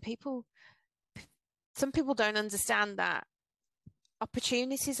directors and people. Some people don't understand that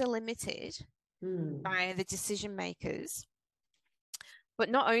opportunities are limited by the decision makers, but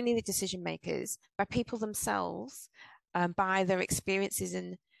not only the decision makers, by people themselves, by their experiences,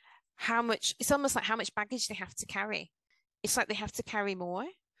 and it's almost like how much baggage they have to carry. It's like they have to carry more,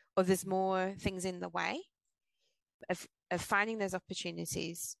 or there's more things in the way of finding those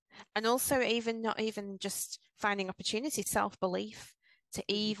opportunities. And also not even just finding opportunities, self-belief, to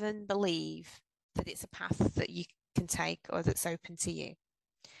even believe that it's a path that you can take or that's open to you.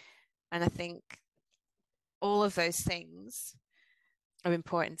 And I think all of those things are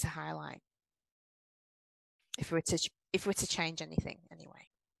important to highlight if we're to change anything anyway.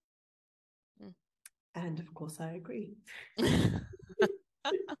 And of course, I agree.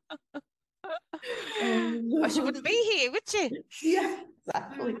 Or she wouldn't be here, would she? Yeah,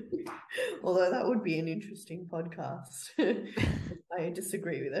 exactly. Although that would be an interesting podcast. I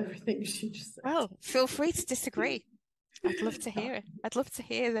disagree with everything she just said. Well, feel free to disagree. I'd love to hear it. I'd love to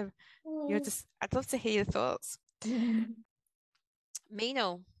hear them. I'd love to hear your thoughts.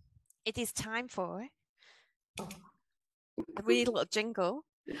 Mino, it is time for a really little jingle.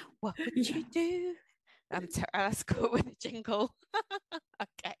 What would you do? Let's go with a jingle.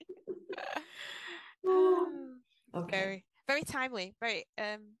 Okay. Okay. Very, very timely, very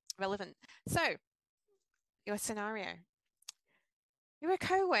relevant. So, your scenario. You're a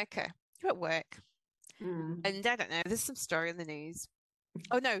co-worker. You're at work. And I don't know, there's some story in the news.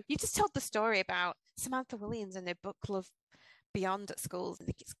 Oh no, you just told the story about Samantha Williams and her book club Beyond at schools. I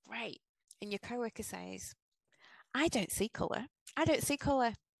think it's great. And your co-worker says, I don't see colour. I don't see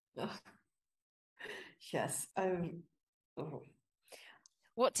colour. Yes.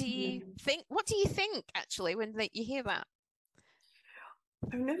 What do you think? What do you think actually when you hear that?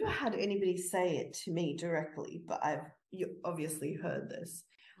 I've never had anybody say it to me directly, but you obviously heard this.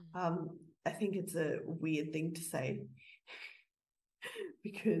 I think it's a weird thing to say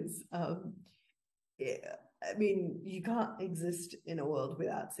because yeah, I mean, you can't exist in a world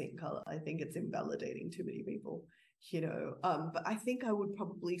without seeing color. I think it's invalidating to many people, you know. But I think I would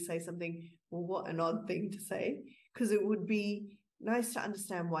probably say something, well, what an odd thing to say, because it would be nice to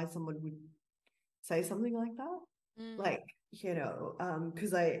understand why someone would say something like that. Like, you know,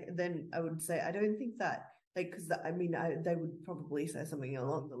 because I would say, I don't think that, like, because I mean, they would probably say something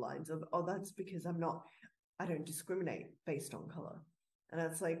along the lines of, oh, that's because I don't discriminate based on color. And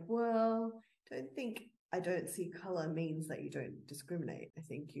it's like, well, I don't see color means that you don't discriminate. I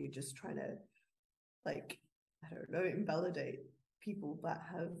think you're just trying to, like, I don't know, invalidate people that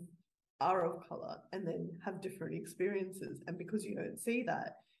are of color and then have different experiences. And because you don't see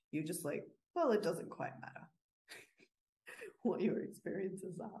that, you're just like, well, it doesn't quite matter what your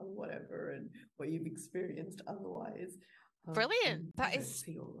experiences are, whatever, and what you've experienced otherwise. Brilliant. That is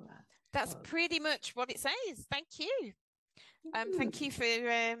see all of that. That's pretty much what it says. Thank you. Thank you for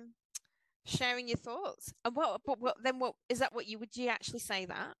sharing your thoughts. And what is that? Would you actually say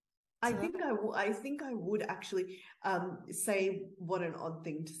that? I think I would actually say what an odd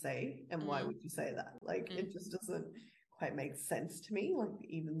thing to say, and why would you say that? Like it just doesn't quite make sense to me. Like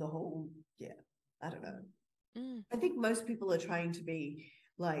even the whole, I don't know. I think most people are trying to be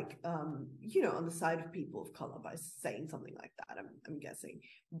like, you know, on the side of people of color by saying something like that. I'm guessing,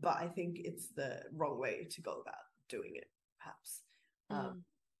 but I think it's the wrong way to go about doing it, perhaps,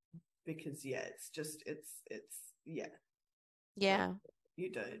 because like, you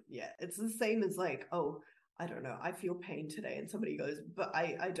don't, it's the same as like, oh, I don't know, I feel pain today, and somebody goes, but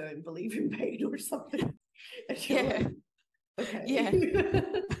I don't believe in pain or something. And you're like, okay.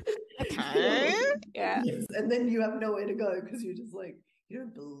 Okay. Yes, and then you have nowhere to go because you're just like, you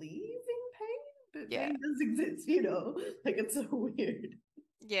don't believe in pain, but pain does exist, you know? Like it's so weird.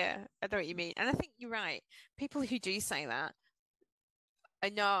 Yeah, I know what you mean. And I think you're right. People who do say that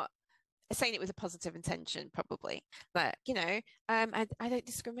are not saying it with a positive intention, probably. But you know, I don't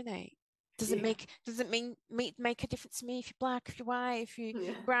discriminate. Doesn't make a difference to me if you're black, if you're white, if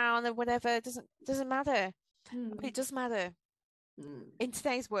you're brown or whatever. It doesn't matter. But it does matter. In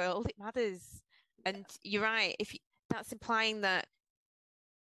today's world, it matters. And you're right. That's implying that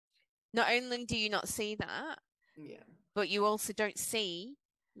not only do you not see that, but you also don't see,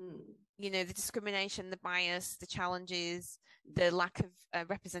 you know, the discrimination, the bias, the challenges, the lack of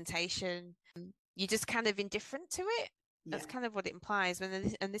representation. You're just kind of indifferent to it. That's kind of what it implies.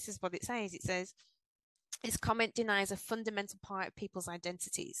 And this is what it says. It says, this comment denies a fundamental part of people's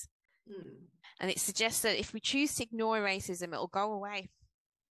identities. And it suggests that if we choose to ignore racism, it'll go away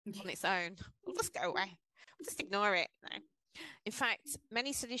on its own. It'll just go away. We'll just ignore it. No. In fact,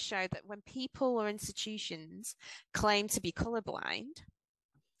 many studies show that when people or institutions claim to be colorblind,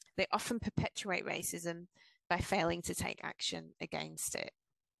 they often perpetuate racism by failing to take action against it.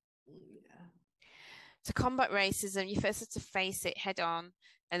 To combat racism, you first have to face it head on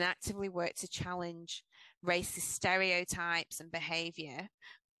and actively work to challenge racist stereotypes and behavior,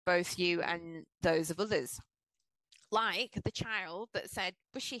 both you and those of others. Like the child that said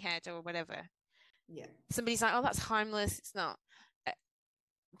bushy head or whatever. Somebody's like, oh, that's harmless. It's not.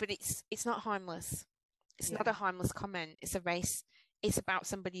 But it's not harmless. It's not a harmless comment. It's a race. It's about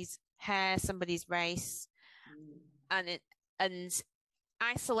somebody's hair, somebody's race. And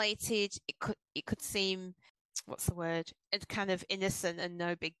isolated, it could seem, what's the word? It's kind of innocent and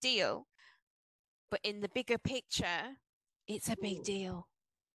no big deal. But in the bigger picture, it's a big deal.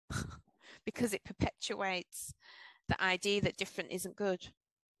 because it perpetuates the idea that different isn't good.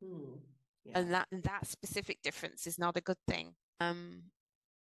 Yeah. And that specific difference is not a good thing. And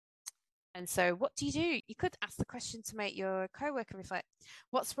so what do? You could ask the question to make your coworker reflect.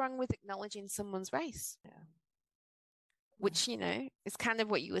 What's wrong with acknowledging someone's race? Yeah. Which, you know, is kind of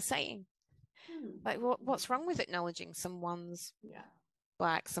what you were saying. Like, what's wrong with acknowledging someone's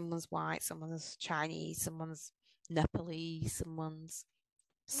Black, someone's white, someone's Chinese, someone's Nepalese, someone's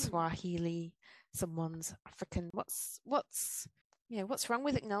Swahili, someone's African? What's wrong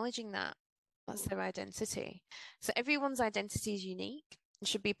with acknowledging that? That's their identity. So everyone's identity is unique and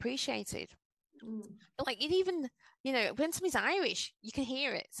should be appreciated. Like, it even, you know, when somebody's Irish, you can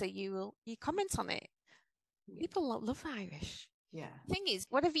hear it, so you comment on it. People love Irish. Yeah. Thing is,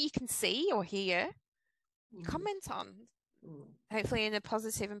 whatever you can see or hear, comment on, hopefully in a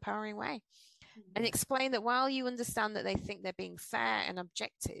positive, empowering way, and explain that while you understand that they think they're being fair and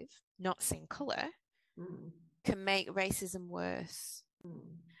objective, not seeing colour, can make racism worse.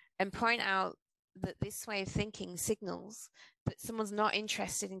 And point out that this way of thinking signals that someone's not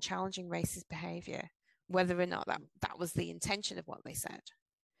interested in challenging racist behaviour, whether or not that was the intention of what they said.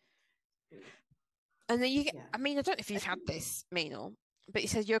 And then you get, I mean, I don't know if you've had this, Meenal, but it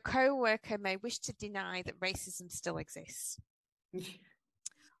says your co-worker may wish to deny that racism still exists.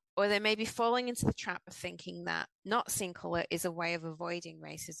 Or they may be falling into the trap of thinking that not seeing colour is a way of avoiding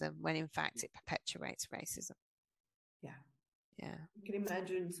racism when in fact it perpetuates racism. Yeah. Yeah. You can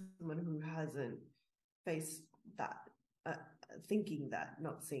imagine someone who hasn't faced that, thinking that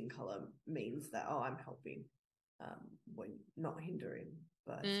not seeing colour means that, oh, I'm helping, when not hindering.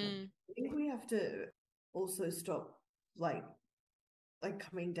 But I think we have to also stop like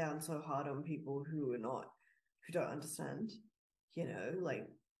coming down so hard on people who don't understand, you know,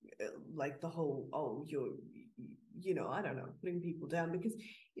 like the whole, oh, you know, I don't know, putting people down, because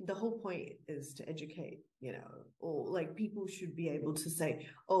the whole point is to educate, you know, or like people should be able to say,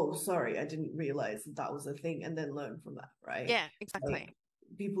 oh, sorry, I didn't realize that was a thing, and then learn from that, right? Yeah, exactly. Like,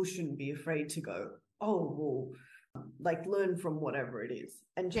 people shouldn't be afraid to go, oh, well, like learn from whatever it is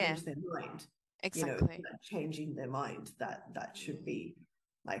and change their mind. Exactly. You know, changing their mind, that should be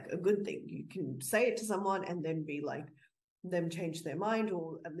like a good thing. You can say it to someone and then be like, them change their mind,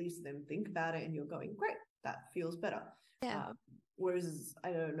 or at least them think about it, and you're going, great, that feels better. Yeah. Whereas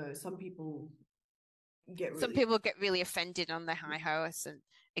I don't know, some people get really offended on their high horse and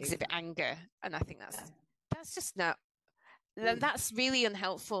exhibit anger, and I think that's just not. That's really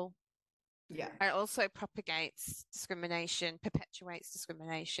unhelpful. Yeah. It also propagates discrimination, perpetuates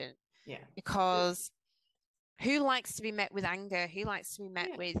discrimination. Yeah. Because who likes to be met with anger? Who likes to be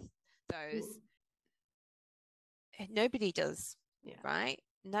met with those? Nobody does. Yeah. Right?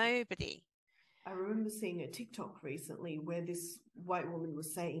 Nobody. I remember seeing a TikTok recently where this white woman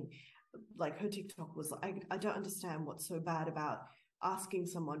was saying, like, her TikTok was like, I don't understand what's so bad about asking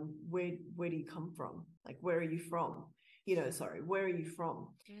someone, where do you come from? Like, where are you from? You know, sorry, where are you from?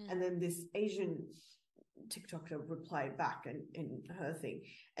 And then this Asian TikToker replied back in her thing,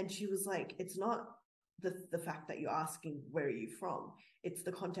 and she was like, it's not the fact that you're asking where are you from, it's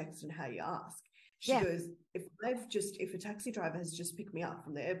the context and how you ask. She goes, if a taxi driver has just picked me up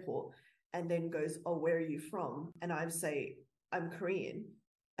from the airport and then goes, oh, where are you from? And I say, I'm Korean.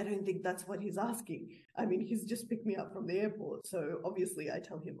 I don't think that's what he's asking. I mean, he's just picked me up from the airport. So obviously I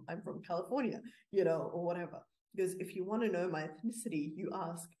tell him I'm from California, you know, or whatever. Because if you want to know my ethnicity, you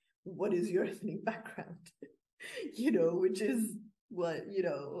ask, what is your ethnic background? You know, which is what, you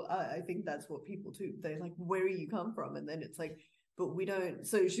know, I think that's what people do. They're like, where do you come from? And then it's like, but we don't.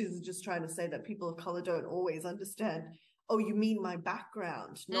 So she's just trying to say that people of color don't always understand, oh, you mean my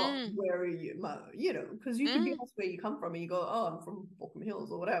background, not where are you, you know, because you can be asked where you come from and you go, oh, I'm from Baulkham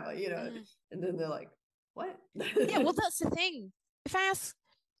Hills or whatever, you know, and then they're like, what? Yeah, well, that's the thing. If I ask,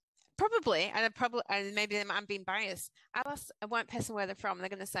 and maybe I'm being biased, I'll ask a white person where they're from, they're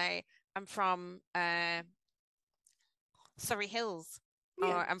going to say, I'm from Surrey Hills,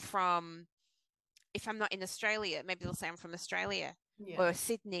 or I'm from, if I'm not in Australia, maybe they'll say I'm from Australia or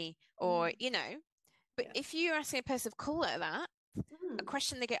Sydney, or, you know. But if you're asking a person of colour that, a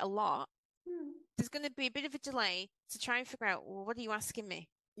question they get a lot, there's going to be a bit of a delay to try and figure out, well, what are you asking me?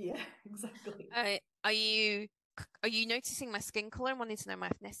 Yeah, exactly. Are you noticing my skin colour and wanting to know my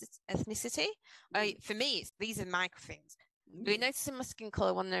ethnicity? For me, these are micro things. Are you noticing my skin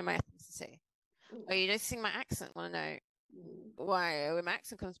colour, want to know my ethnicity? Are you noticing my accent, want to know where my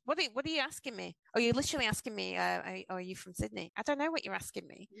accent comes? What are you asking me? Are you literally asking me, are you from Sydney? I don't know what you're asking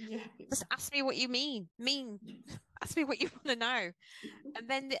me. Yeah. Just ask me what you mean. Ask me what you want to know. And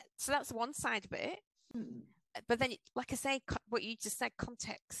then, so that's one side of it. but then, like I say, what you just said,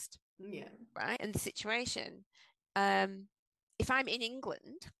 context, Yeah. right? And the situation. If I'm in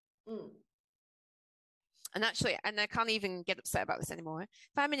England, and actually, and I can't even get upset about this anymore.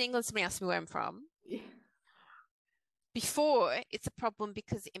 If I'm in England, somebody asks me where I'm from. Yeah. Before, it's a problem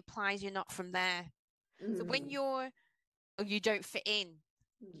because it implies you're not from there. So when you don't fit in,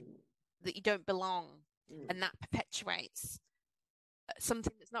 that you don't belong, and that perpetuates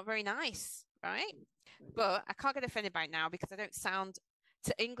something that's not very nice, right? But I can't get offended by it now because I don't sound,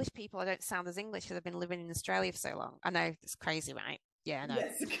 to English people, I don't sound as English because I've been living in Australia for so long. I know it's crazy, right? Yeah, I know.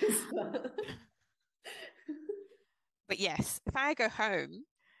 Yes. But yes, if I go home,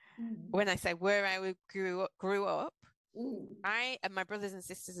 when I say where I grew up, I and my brothers and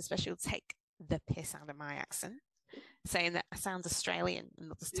sisters especially will take the piss out of my accent, saying that I sound Australian, and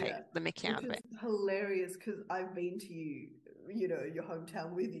they'll just take the mickey out of it. Hilarious, because I've been to your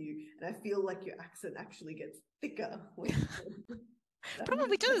hometown with you, and I feel like your accent actually gets thicker.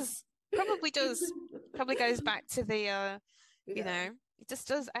 Probably does. Probably goes back to the you know, it just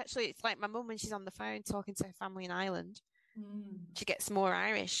does. Actually, it's like my mum when she's on the phone talking to her family in Ireland, she gets more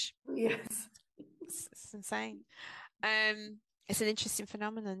Irish. Yes. It's insane. It's an interesting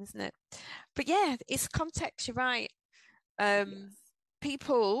phenomenon, isn't it? But yeah, it's context, you're right.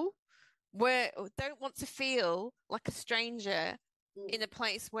 People don't want to feel like a stranger in a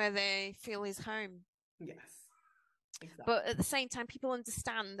place where they feel is home. Yes. Exactly. But at the same time, people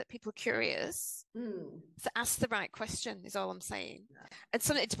understand that people are curious. So ask the right question is all I'm saying. Yeah. And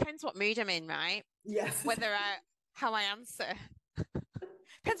so it depends what mood I'm in, right? Yes. How I answer.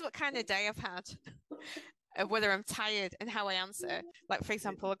 Depends what kind of day I've had. Whether I'm tired and how I answer. Like, for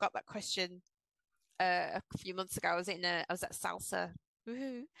example, I got that question a few months ago. I was at salsa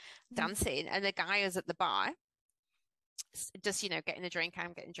dancing, and the guy was at the bar, just getting a drink.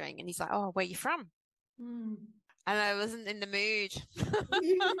 I'm getting a drink, and he's like, "Oh, where are you from?" And I wasn't in the mood.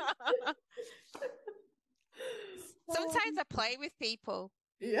 Sometimes I play with people.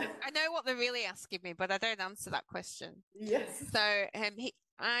 Yeah. I know what they're really asking me, but I don't answer that question. Yes. So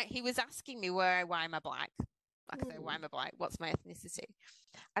he was asking me why am I black? Like I say, why am I black? What's my ethnicity?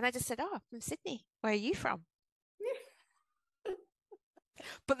 And I just said, I'm from Sydney. Where are you from?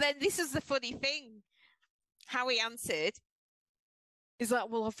 But then this is the funny thing. How he answered is like,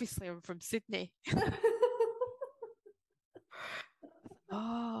 well, obviously I'm from Sydney.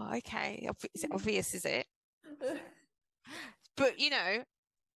 Oh, okay. Is it obvious, is it? But,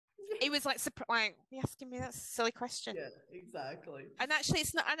 it was like, you're asking me that silly question. Yeah, exactly. And actually,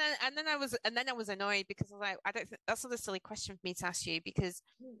 it's not. And then I was annoyed because I was like, I don't think that's not a silly question for me to ask you because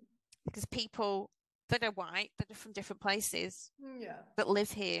people that are white, that are from different places, that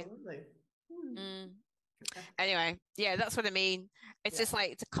live here. Anyway, yeah, that's what I mean. It's just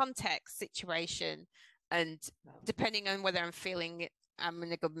like it's a context situation, and depending on whether I'm feeling it, I'm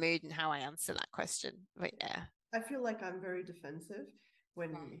in a good mood and how I answer that question. But yeah, I feel like I'm very defensive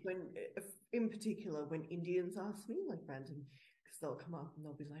when in particular when Indians ask me, like random, because they'll come up and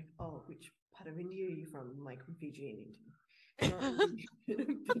they'll be like, "Oh, which part of India are you from?" I'm like, "From Fiji and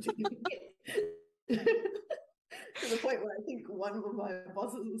India." To the point where I think one of my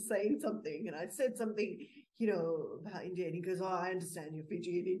bosses was saying something, and I said something, about India, and he goes, "Oh, I understand you're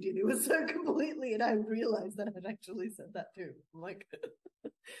Fijian Indian." It was so completely, and I realized that I'd actually said that too. I'm like,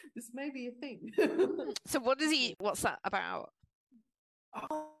 this may be a thing. So what's that about?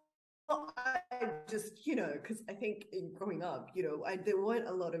 I just, because I think in growing up, there weren't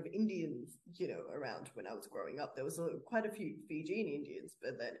a lot of Indians, around when I was growing up. There was quite a few Fijian Indians,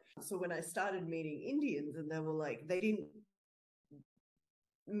 but then, so when I started meeting Indians, and they were like,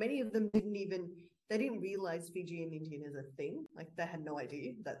 many of them they didn't realize Fijian Indian as a thing. Like, they had no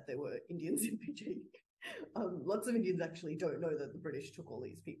idea that there were Indians in Fiji. Lots of Indians actually don't know that the British took all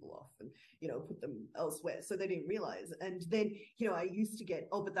these people off and, put them elsewhere. So they didn't realize. And then, I used to get,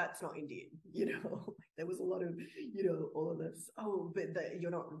 "Oh, but that's not Indian." There was a lot of, all of this, "Oh, but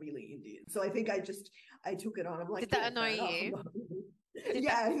you're not really Indian." So I think I took it on. I'm like, did that annoy you?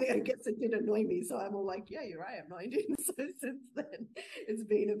 I guess it did annoy me. So I'm all like, yeah, you're right, I'm not Indian. So since then, it's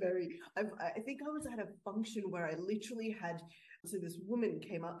been I think I was at a function where I literally so this woman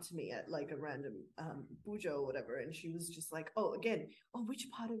came up to me at like a random puja or whatever, and she was just like, which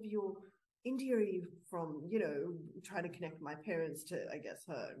part of your India are you from? Trying to connect my parents to, I guess,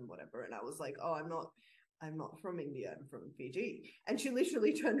 her and whatever. And I was like, "Oh, I'm not from India, I'm from Fiji." And she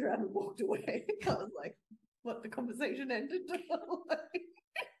literally turned around and walked away. I was like, what, the conversation ended?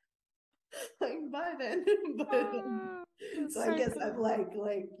 Like, bye then. So I guess I've like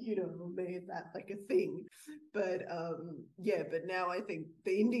made that like a thing. But but now I think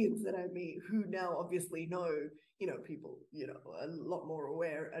the Indians that I meet who now obviously know, people, a lot more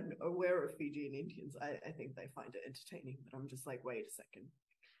aware of Fijian Indians, I think they find it entertaining. But I'm just like, wait a second.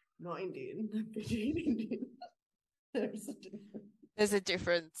 Not Indian, Fijian Indian. There's a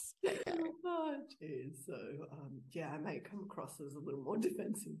difference. Okay. Oh, geez. So, I may come across as a little more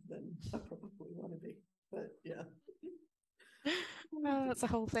defensive than I probably want to be. But yeah. Oh, that's the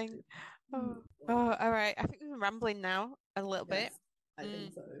whole thing. Oh, all right. I think we're rambling now a little bit. I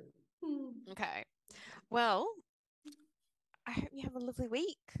think so. Okay. Well, I hope you have a lovely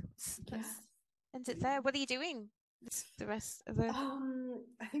week. Let's end it there. What are you doing the rest of the...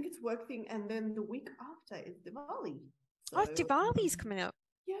 I think it's work thing, and then the week after is Diwali. So, Diwali's coming up.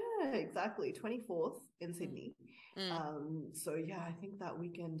 Yeah, exactly. 24th in Sydney. So yeah, I think that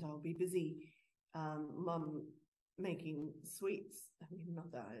weekend I'll be busy. Mum making sweets. I mean, not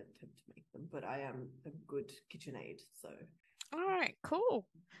that I attempt to make them, but I am a good KitchenAid. So all right, cool.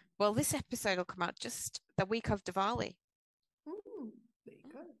 Well, this episode will come out just the week of Diwali. There you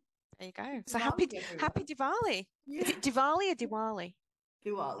go. There you go. So happy Diwali. Yeah. Is it Diwali or Diwali?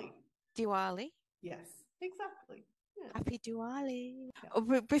 Diwali. Yes, exactly. Yeah. Happy Diwali. Yeah.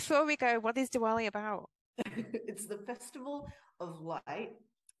 Oh, before we go, what is Diwali about? It's the festival of light,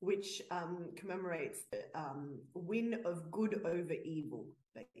 which commemorates the win of good over evil,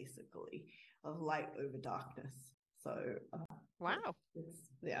 basically, of light over darkness. So, wow.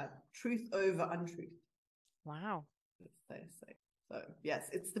 It's truth over untruth. Wow. As they say. So yes,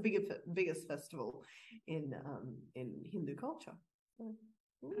 it's the biggest festival in Hindu culture. So,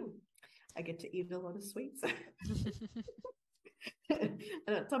 I get to eat a lot of sweets. And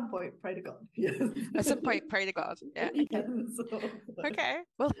at some point, pray to God. Yes. At some point, pray to God. Yeah. Yes. Okay.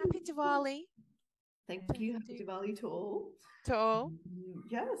 Well, happy Diwali. Thank you. Happy Diwali to all.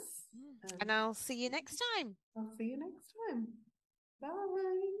 Yes. And I'll see you next time. I'll see you next time. Bye.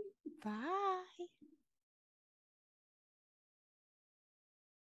 Bye.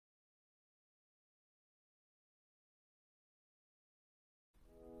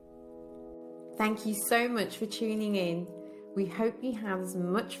 Thank you so much for tuning in. We hope you had as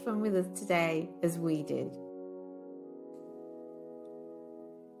much fun with us today as we did.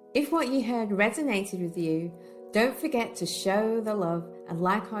 If what you heard resonated with you, don't forget to show the love and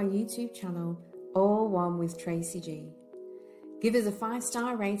like our YouTube channel, All One with Tracy G. Give us a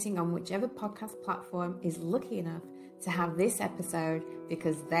 5-star rating on whichever podcast platform is lucky enough to have this episode,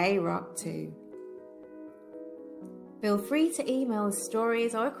 because they rock too. Feel free to email us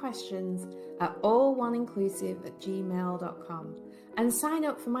stories or questions at alloneinclusive@gmail.com and sign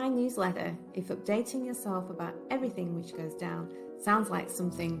up for my newsletter if updating yourself about everything which goes down sounds like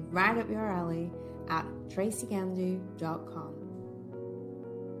something right up your alley at tracygandu.com.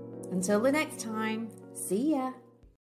 Until the next time, see ya!